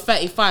 if you're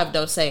 35,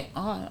 they'll say,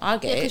 "Oh, I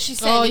get Yeah, it." because she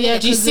said. Oh, yeah,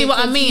 Do you see what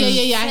I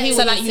mean? Yeah, I hear So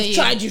what like you're you've saying.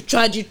 tried. You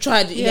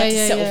Yeah, have to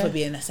yeah, settle yeah. for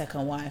being a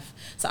second wife.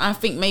 So I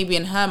think maybe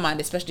in her mind,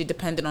 especially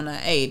depending on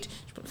her age,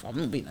 I'm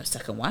gonna be no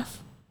second wife.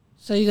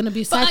 So you're gonna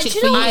be a side But, chick do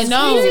for you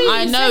know years. what?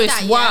 I You know, said it's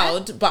that, yeah?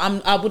 wild,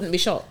 but I wouldn't be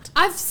shocked.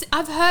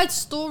 I've heard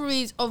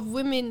stories of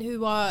women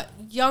who are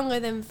younger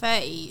than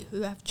 30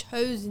 who have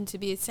chosen to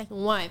be a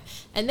second wife,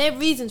 and their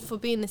reasons for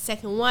being a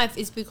second wife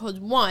is because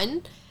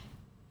one,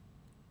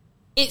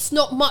 it's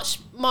not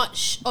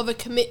much of a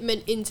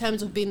commitment in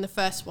terms of being the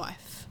first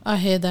wife. I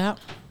hear that.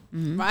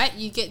 Right,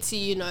 you get to,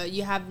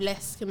 you have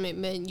less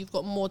commitment, you've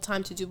got more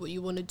time to do what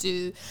you want to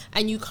do,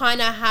 and you kind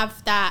of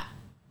have that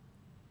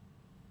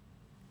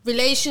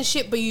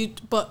relationship,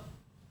 but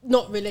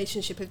not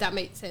relationship, if that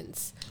makes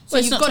sense. So Well,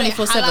 it's you've not got a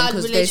 24/7 halal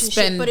 'cause they relationship,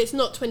 spend but it's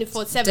not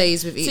 24/7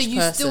 days with so each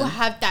you still person.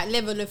 have that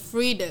level of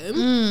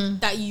freedom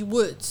that you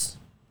would,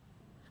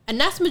 and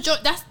that's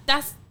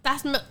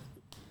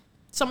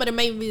some of the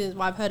main reasons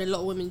why I've heard a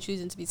lot of women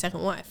choosing to be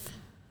second wife.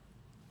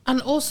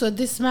 And also,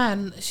 this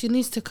man, she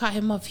needs to cut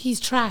him off. He's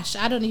trash.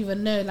 I don't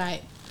even know.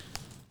 Like,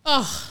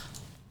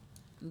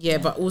 Yeah,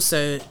 but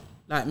also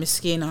like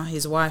Miskina,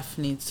 his wife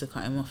needs to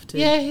cut him off too.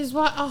 yeah, his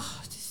wife. Oh,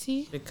 do you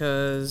see?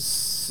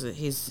 Because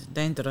he's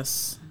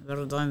dangerous,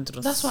 very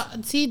dangerous. That's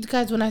what. See,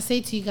 guys, when I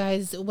say to you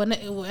guys,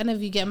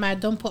 whenever you get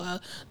married, don't put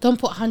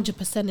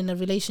 100% in a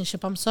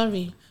relationship. I'm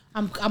sorry.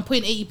 I'm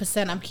putting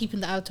 80%. I'm keeping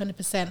the other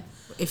 20%.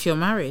 If you're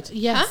married,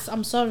 Yes,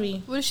 I'm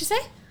sorry. What did she say?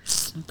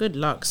 good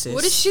luck, sis.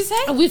 What did she say?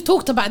 And we've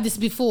talked about this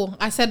before.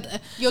 I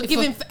said You're if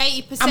giving I-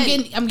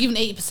 80%. I'm giving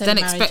 80%. Then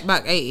marriage. expect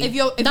back 80. If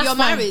you're That's fine.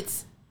 married,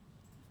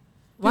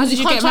 Why Because did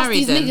you can't get trust married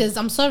these then? niggas.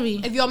 I'm sorry.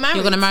 if you're married,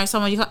 You're gonna marry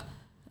someone you can't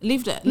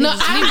leave that. No, leave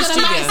I'm the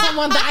gonna marry studio.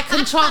 someone that I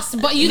can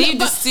trust. But you Leave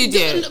the but,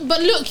 studio.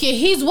 But look here,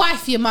 his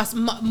wife here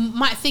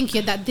might think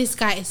here that this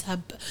guy is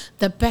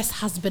the best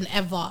husband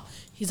ever.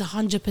 he's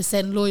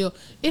 100% loyal.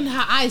 In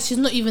her eyes, she's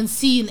not even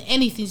seeing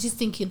anything. She's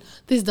thinking,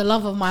 this is the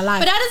love of my life.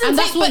 But that doesn't and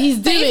take, that's what he's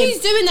doing. But if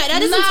he's doing that, that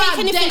doesn't take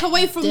anything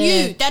away from you.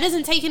 dead. That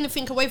doesn't take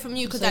anything away from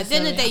you, because I'm at so the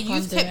end of the day, sorry, I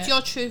you've can't do kept it.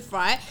 your truth,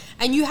 right?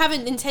 And you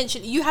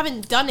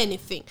haven't done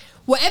anything.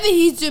 Whatever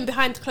he's doing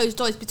behind closed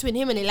doors between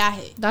him and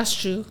Ilahi, That's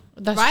true.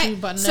 That's right? true,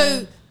 but no.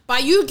 So by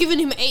you giving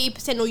him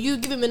 80% or you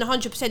giving him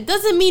 100%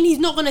 doesn't mean he's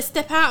not gonna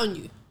step out on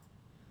you.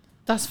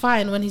 that's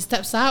fine. When he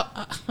steps out,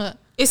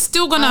 It's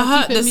still gonna I'll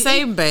hurt keep the it-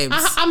 same, babes.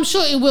 I'm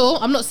sure it will.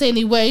 I'm not saying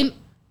he won't,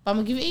 but I'm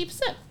gonna give it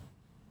 80%.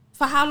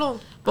 For how long?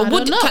 But I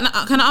what don't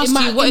know. can I ask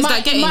you? What is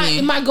that getting It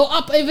you? might go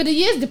up over the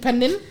years,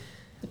 depending.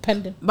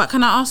 But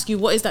can I ask you,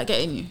 what is that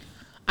getting you?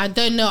 I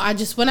don't know. I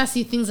just, when I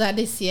see things like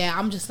this, yeah,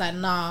 I'm just like,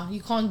 nah,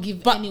 you can't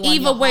give But anyone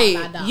either your way,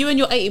 heart like that. you and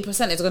your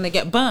 80% is gonna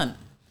get burnt.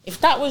 If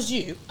that was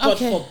you, God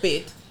Okay.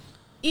 forbid.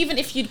 Even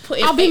if you'd put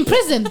in, I'll be in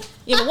prison.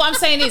 Yeah, but what I'm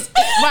saying is,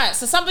 right.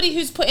 So somebody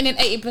who's putting in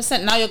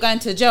 80%, now you're going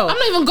to jail. I'm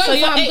not even going for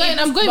your him,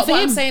 I'm going but for what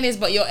him. I'm saying is,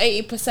 but your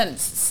 80%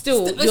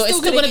 still, It's you're still still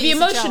gonna going to get be you to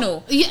jail.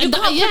 emotional. Yeah, You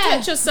can't yeah,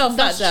 protect yourself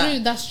that's like that. true,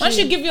 that's Once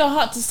you true. give your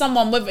heart to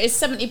someone, whether it's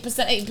 70%,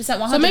 80%,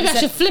 100%. So maybe I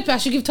should flip it. I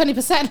should give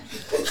 20%.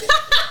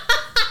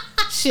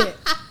 Shit.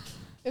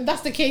 If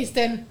that's the case,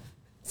 then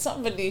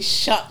Somebody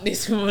shut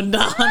this woman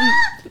down.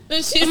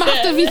 She I might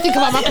have to said, rethink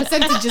about my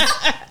percentages.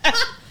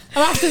 I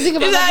might have to think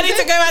about "Is that I my need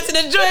to go back to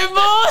the drawing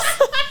board."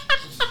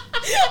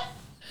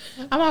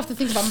 I might have to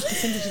think about my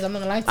percentages. I'm not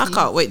gonna lie to I you.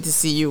 can't wait to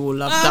see you all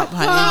loved up,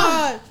 honey.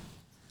 God.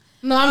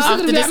 No, I'm still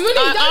After gonna be this, like, Mooney,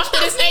 don't after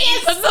this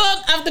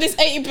 80%, after this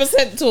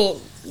 80%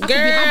 talk, I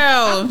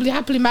girl. could be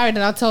happily married,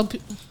 and I'll tell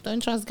people,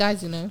 don't trust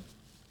guys, you know.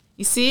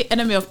 You see,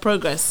 enemy of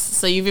progress.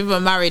 So you've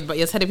even married, but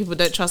you're telling people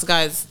don't trust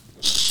guys.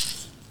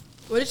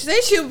 What did she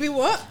say? She'll be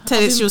what?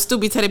 She'll still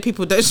be telling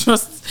people don't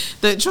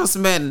trust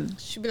men.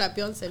 She'll be like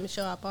Beyonce,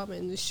 Michelle Obama,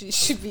 and she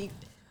should be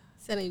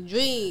selling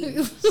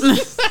dreams.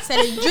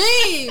 Selling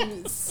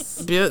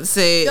dreams.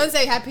 Beyonce,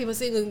 Beyonce had people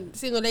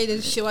single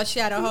ladies shit while she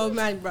had a whole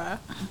man, bruh.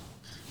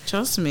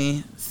 trust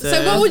me. So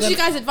what would you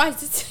guys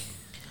advise?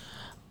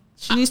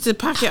 She needs to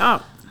pack it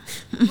up.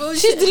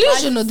 She's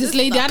delusional, this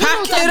lady. I don't know Pack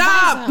what to it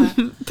advise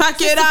her. up. Pack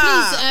it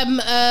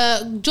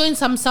up. Please join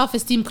some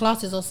self-esteem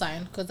classes or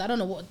something, because I don't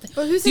know what.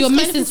 But who's You're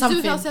missing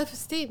something.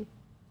 self-esteem?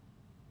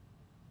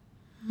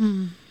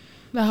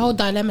 The whole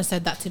dilemma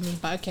said that to me,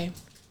 but okay.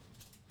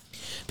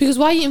 Because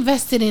why are you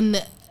invested in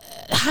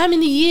how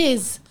many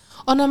years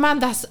on a man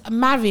that's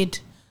married,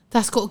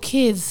 that's got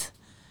kids?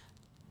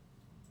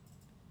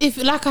 If,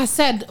 like I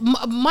said,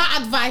 my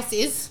advice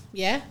is,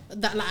 yeah,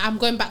 that like I'm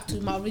going back to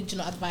my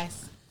original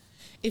advice.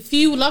 If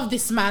you love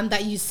this man,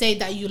 that you say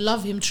that you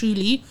love him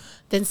truly,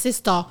 then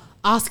sister,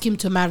 ask him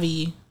to marry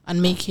you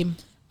and make him.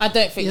 I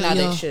don't think now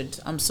Yeah. they should.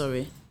 I'm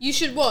sorry. You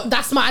should what?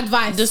 That's my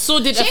advice. The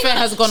sordid She ain't affair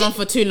gonna- has gone on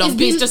for too long. it's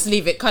Please been- just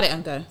leave it. Cut it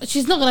and go.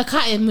 She's not gonna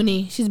cut him,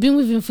 Mooney. She's been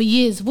with him for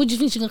years. What do you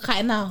think she's gonna cut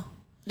it now?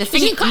 The She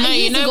didn't cut it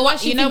years ago. Why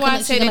she You know thinking why I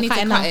that say she's they gonna need to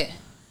cut cut it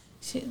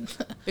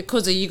it?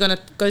 Because are you gonna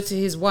go to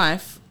his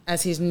wife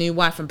as his new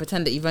wife and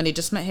pretend that you've only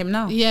just met him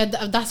now? Yeah,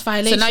 that's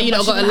violation. So now you but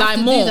not she's got to gonna lie have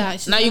do more. that.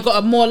 She's Now you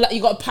gonna-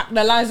 got to pack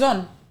the lies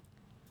on,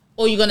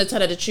 or you're gonna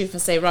tell her the truth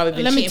and say, "Right, we've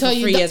been Let me cheating for tell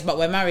you 3 that- years, but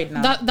we're married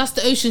now." That's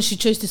the ocean she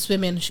chose to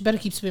swim in. She better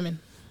keep swimming.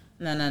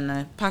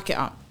 No. Pack it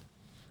up.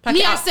 Pack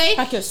Me, it I up. say-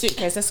 Pack your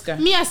suitcase. Let's go.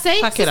 Me, I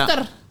say, Pack it up.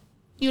 sister,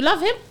 you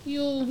love him,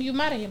 you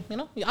marry him. You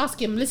know, you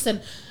ask him. Listen,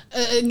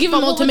 give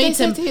him what would they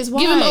say ultimatum. to his Give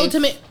him wife?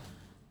 ultimate.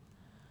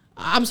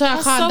 I'm sorry,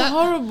 That's I can't. so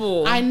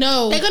horrible. I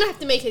know. They're gonna have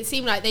to make it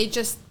seem like they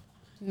just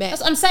met.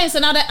 That's what I'm saying. So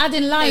now they're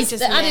adding lies.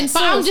 just They're adding met.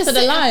 But I'm sauce just to the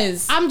saying-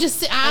 lies. I'm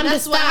just. I And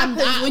that's what understand.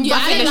 happens when you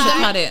but I think they add should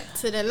lie cut it.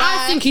 to the lie.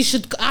 I think he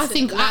should. I to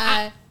think. the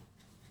lie.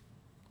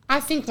 I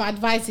think my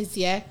advice is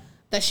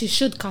that she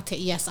should cut it.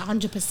 Yes,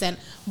 100%.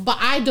 But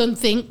I don't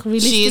think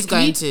realistically She is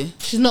going to.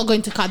 She's not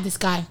going to cut this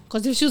guy,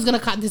 because if she was going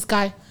to cut this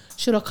guy,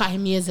 she would have cut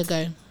him years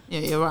ago. Yeah,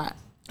 you're right.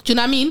 Do you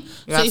know what I mean?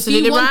 You're so absolutely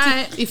if you want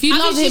right. if you I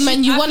love think she him and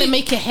should- you I want to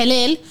think- make it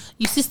halal,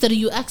 you sister,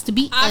 you ask to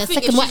be I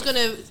think second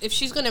wife. if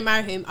she's gonna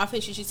marry him, I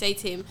think she should say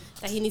to him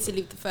that he needs to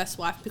leave the first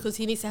wife, because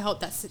he needs to help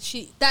that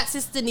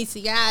sister needs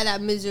to get out of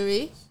that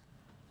misery.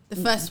 The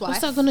first wife.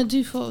 What's that gonna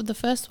do for the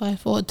first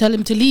wife, or tell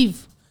him to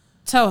leave?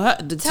 Tell her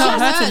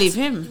to leave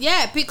him.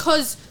 Yeah,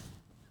 because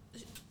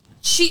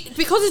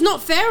it's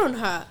not fair on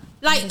her.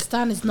 Like,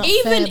 Understand it's not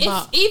even fair,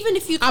 but even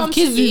if you I come have to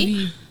kids with me,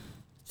 you.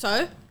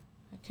 so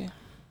Okay.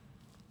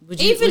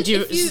 Would you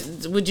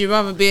Even would you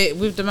rather be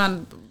with the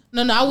man?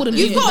 No, I wouldn't.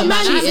 you've be got a with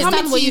man him. I who's coming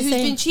understand to what you you're who's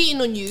saying. been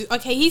cheating on you.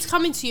 Okay, he's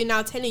coming to you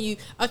now, telling you,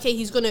 okay,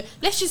 he's gonna.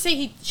 Let's just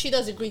say she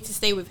does agree to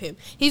stay with him.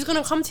 He's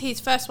gonna come to his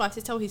first wife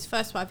to tell his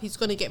first wife he's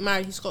gonna get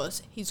married. He's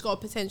got a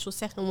potential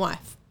second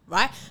wife.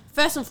 Right.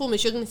 First and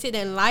foremost, you're gonna sit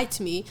there and lie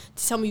to me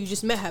to tell me you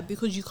just met her,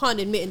 because you can't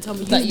admit and tell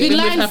me That you've you've been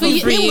been lying with her for for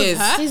years. 3 been with years.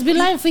 her. He's been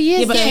lying for years.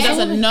 Yeah, but she though.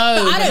 doesn't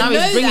know. But I But don't now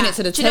know he's bringing that. it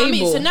to the Do you know what I mean?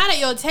 table. So now that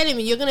you're telling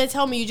me, you're gonna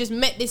tell me you just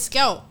met this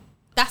girl.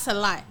 That's a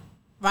lie,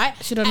 right?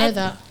 She don't know And-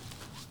 that.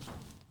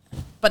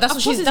 But that's Of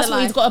what course she's. it's That's a what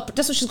lie. he's got.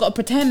 That's what she's got to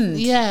pretend.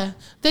 Yeah.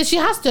 Then she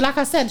has to. Like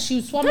I said,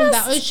 she swam in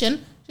that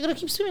ocean. She's gonna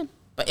keep swimming.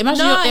 But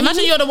imagine, No,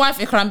 imagine you're the wife,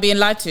 Ikram, being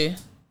lied to.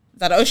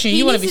 That ocean He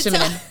you want to be needs to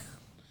swimming in. tell-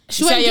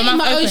 She won't get in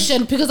my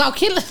ocean because I'll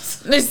kill her.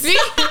 See?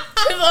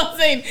 That's what I'm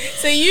saying.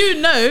 So you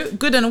know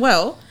good and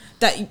well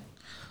that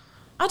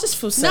I just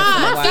feel so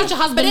My future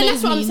husband but then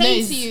knows that's what me, I'm saying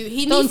knows. to you.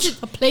 He Don't needs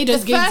to play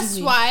those the games first with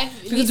me. wife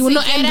Because needs it will to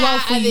not get end her well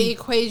out for of the you.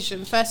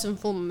 equation first and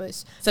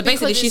foremost. So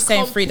basically Because she's it's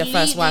saying free the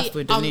first wife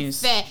completely with the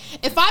news. unfair.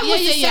 If I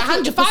was Yeah, yeah,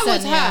 100%, if I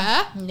was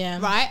her, yeah.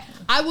 right,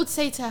 I would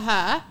say to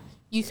her,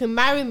 you can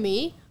marry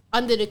me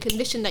under the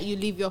condition that you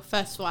leave your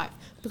first wife,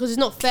 because it's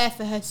not fair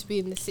for her to be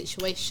in this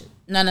situation.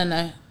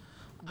 No.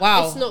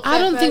 Wow. It's not fair I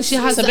don't for think her she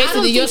to- has. So I don't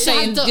basically you're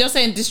think she has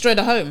saying destroy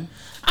the home.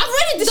 I've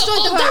already destroyed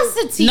the home.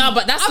 audacity. No,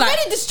 but that's I've like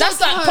already destroyed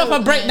that's like the proper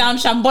home. breakdown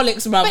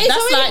shambolics, bro. But it's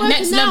That's already like broken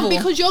next now level.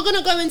 because you're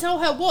gonna go and tell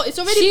her what? It's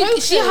already broken.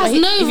 She has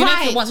no Even if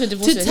right he wants to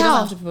divorce to her, he doesn't tell.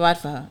 have to provide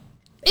for her.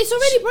 It's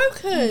already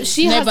broken.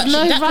 She No, has but no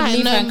that could right.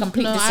 leave her in No,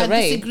 complete no, disarray.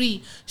 I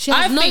disagree. She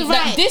has I no think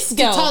that right this to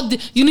girl- tell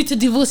you need to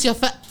divorce your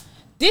first.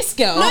 This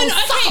girl needs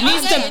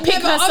okay, to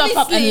pick but herself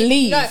up and obviously-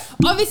 leave. No,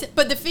 obviously,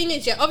 but the thing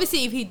is, yeah,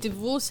 obviously, if he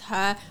divorced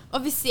her,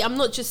 obviously, I'm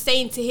not just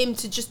saying to him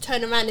to just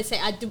turn around and say,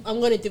 I'm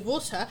going to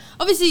divorce her.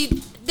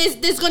 Obviously,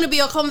 there's going to be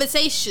a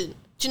conversation.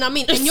 Do you know what I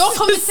mean? And your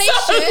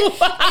conversation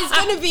is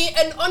going to be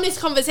an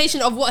honest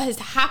conversation of what has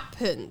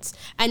happened,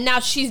 and now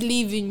she's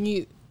leaving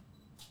you.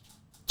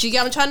 Do you get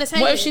what I'm trying to say?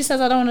 What if she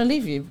says I don't want to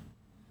leave you?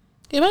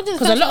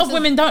 Because a lot of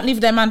women don't leave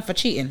their man for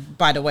cheating.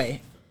 By the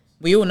way,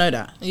 we all know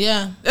that.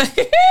 Yeah.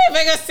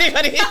 Vega said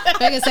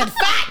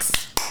facts.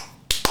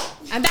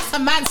 And that's a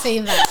man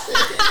saying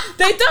that.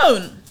 They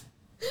don't.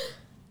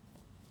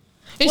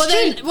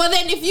 It's true. Well,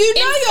 then, if you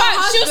know In your fact,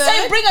 husband, she'll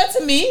say, "Bring her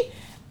to me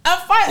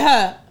and fight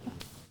her."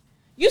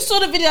 You saw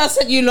the video I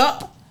sent you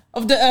lot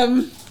of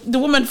the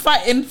woman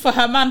fighting for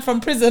her man from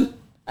prison,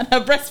 and her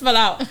breast fell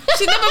out.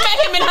 She's never met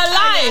him in her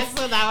life. I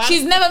saw that one.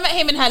 She's never met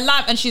him in her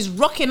life, and she's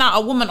rocking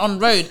out a woman on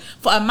road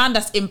for a man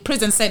that's in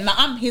prison, saying, "Now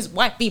I'm his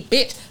wifey,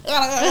 bitch."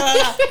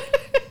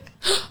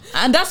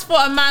 And that's for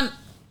a man.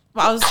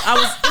 But I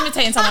was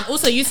imitating someone.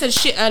 Also, you said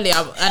shit earlier,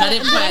 and I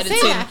didn't put it in the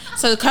tin.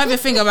 So curve your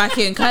finger back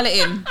in, curl it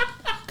in,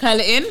 curl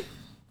it in,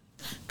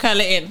 curl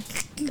it in.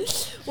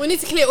 we need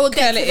to clear all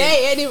debt Curl it in.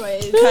 today,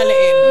 anyways. Curl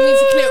it We need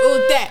to clear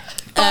all debt.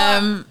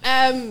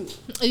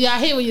 Yeah, I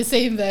hear what you're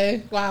saying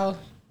though. Wow.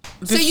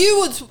 So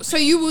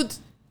you would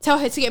tell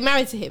her to get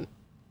married to him?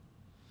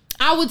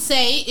 I would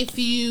say if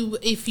you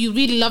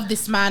really love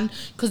this man,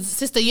 because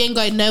sister, you ain't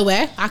going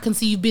nowhere. I can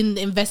see you've been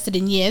invested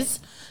in years.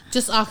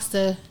 Just ask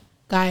the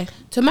guy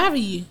to marry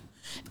you.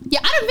 Yeah,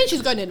 I don't think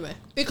she's going anywhere,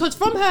 because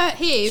from her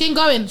here, She ain't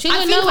going. She ain't I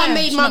going think nowhere. I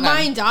made She my not going.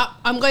 mind up.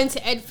 I'm going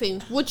to end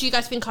things. What do you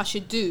guys think I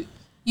should do?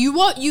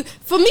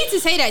 For me to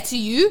say that to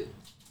you,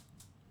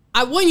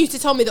 I want you to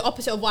tell me the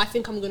opposite of what I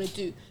think I'm going to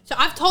do. So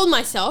I've told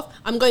myself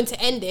I'm going to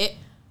end it,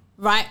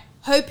 right?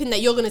 Hoping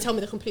that you're going to tell me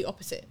the complete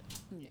opposite.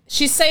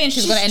 She's saying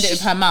she's going to end it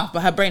with her mouth, but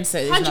her brain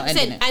says it's not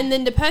ending 100%. it. And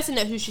then the person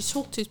who she's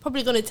talked to is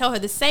probably going to tell her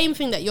the same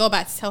thing that you're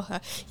about to tell her.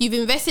 You've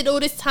invested all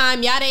this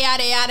time, yada,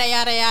 yada, yada,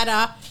 yada,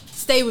 yada.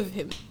 Stay with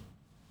him.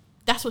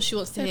 That's what she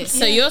wants to hear.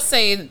 So you're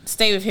saying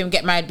stay with him,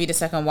 get married, be the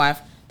second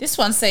wife. This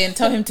one's saying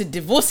tell him to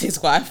divorce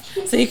his wife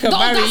so he can The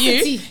marry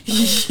audacity.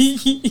 you.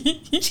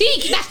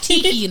 Cheeky. That's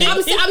cheeky, you know. I'm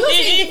not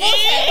saying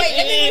divorce her. Wait,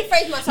 let me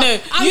rephrase myself. No,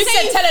 I'm you said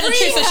saying tell her the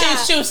free truth, her.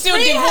 so she'll still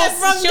Free her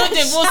from divorce. She'll the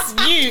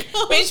divorce you,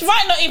 which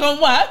might not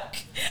even work.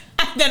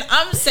 And then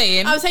I'm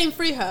saying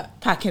free her.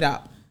 pack it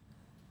up.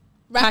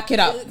 Pack it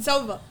up. It's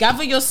over.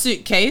 Gather your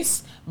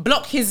suitcase,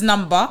 block his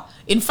number.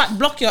 In fact,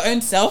 block your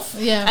own self.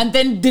 Yeah. And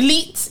then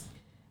delete.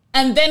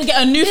 And then get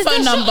a new Is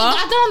phone that number.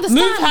 I don't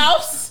understand. Move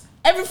house.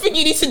 Everything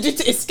you need to do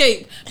to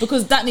escape,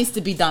 because that needs to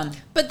be done.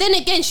 But then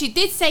again, she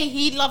did say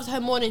he loves her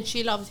more than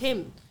she loves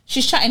him.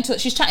 She's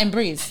chatting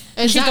Breeze.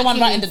 She's the one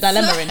writing the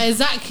dilemma in.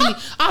 Exactly.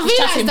 I She's realised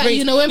chatting that, Breeze.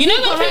 you know, when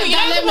people write people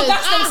gas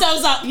dilemmas,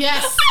 themselves up.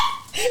 yes,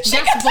 She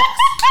that's box.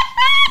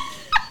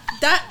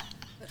 That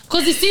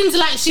Because it seems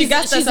like she's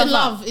gassed in herself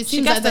love. up. It She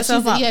seems like gassed that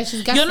herself up.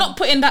 she's gassed. You're not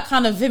putting that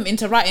kind of vim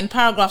into writing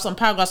paragraphs on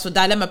paragraphs for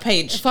dilemma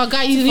page. For a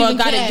guy you didn't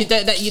even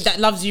care. that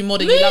loves you more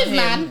than Move, you love him.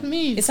 man,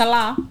 move. It's a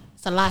lie.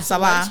 It's a lie. It's a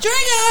lie.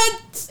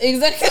 triggered.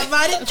 Exactly.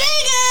 Somebody triggered.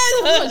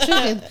 I'm not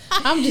triggered.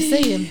 I'm just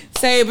saying.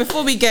 So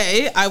before we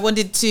go, I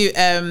wanted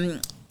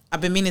to I've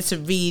been meaning to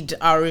read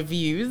our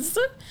reviews.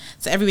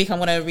 So every week I'm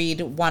going to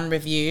read one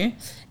review.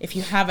 If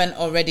you haven't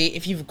already,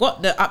 if you've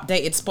got the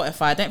updated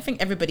Spotify, I don't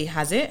think everybody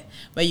has it,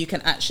 where you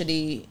can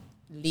actually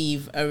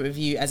leave a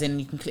review, as in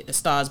you can click the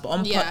stars, but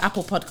on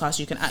Apple Podcasts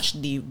you can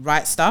actually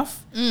write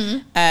stuff.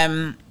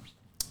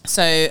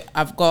 So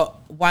I've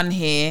got one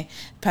here.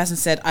 The person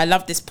said, I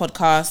love this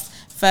podcast.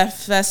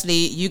 Firstly,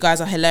 you guys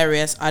are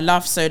hilarious. I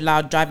laughed so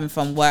loud driving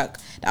from work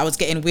that I was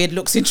getting weird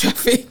looks in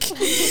traffic.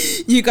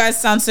 You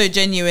guys sound so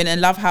genuine and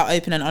love how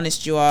open and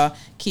honest you are.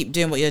 Keep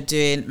doing what you're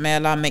doing. May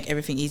Allah make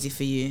everything easy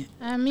for you.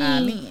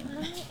 Ameen.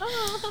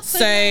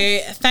 So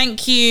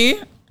thank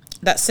you.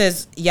 That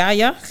says yeah.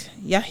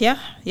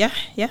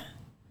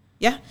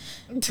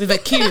 With a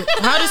Q.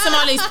 How do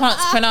Somalis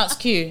pronounce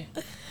Q?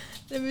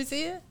 Let me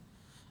see it.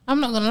 I'm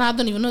not gonna lie. I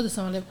don't even know the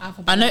Somali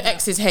alphabet. I know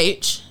X is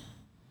H.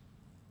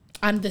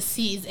 And the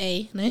C is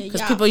A. No?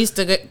 Because people used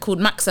to get called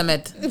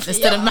Maximed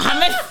instead of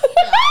Mohammed.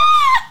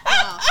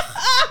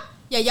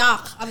 Yeah,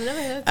 yuck. I've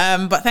never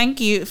heard. But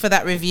thank you for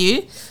that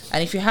review.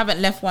 And if you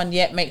haven't left one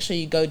yet, make sure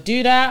you go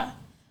do that.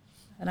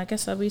 And I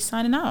guess I'll be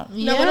signing out.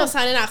 No, we're not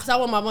signing out because I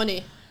want my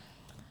money.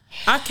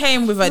 I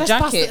came with a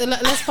jacket.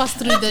 Let's pass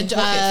through the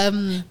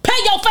Pay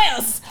your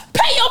fares.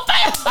 Pay your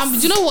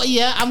fares. do you know what?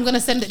 Yeah, I'm gonna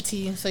send it to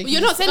you. So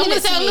You're not sending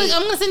it to me.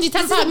 I'm gonna send you £10.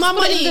 This is my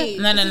money.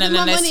 No.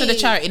 It's for the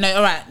charity. No,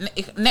 all right.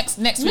 Next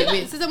week.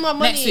 This isn't my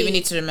money. Next week we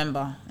need to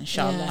remember.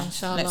 Inshallah. Yeah,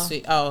 inshallah. Next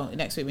week.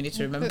 Next week we need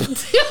to remember.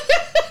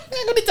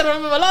 I need to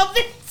remember a lot of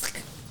things.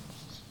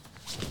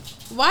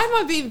 Why am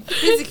I being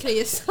physically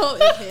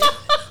assaulted here?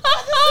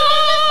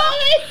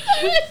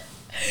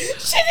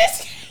 Shit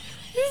is.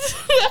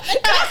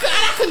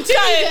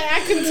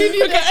 I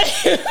continue.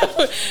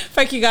 Okay.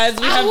 Thank you guys.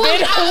 We have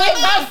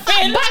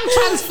been bank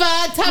transfer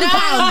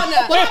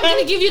 £10. Well, I'm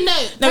gonna give you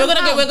note. No,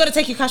 we're gonna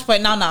take your cash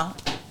point now.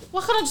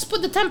 Why can't I just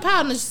put the £10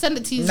 and just send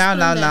it to you?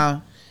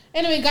 Now.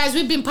 Anyway, guys,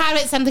 we've been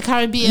Pirates and the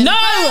Caribbean. No.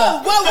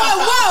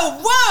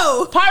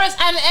 Whoa. Pirates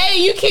and A.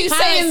 You keep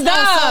saying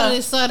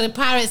that. Sorry,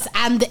 Pirates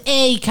and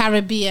A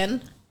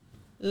Caribbean.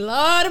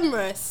 Lord of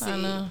mercy. I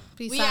know.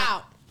 Peace We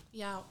out.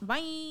 out.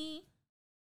 Bye.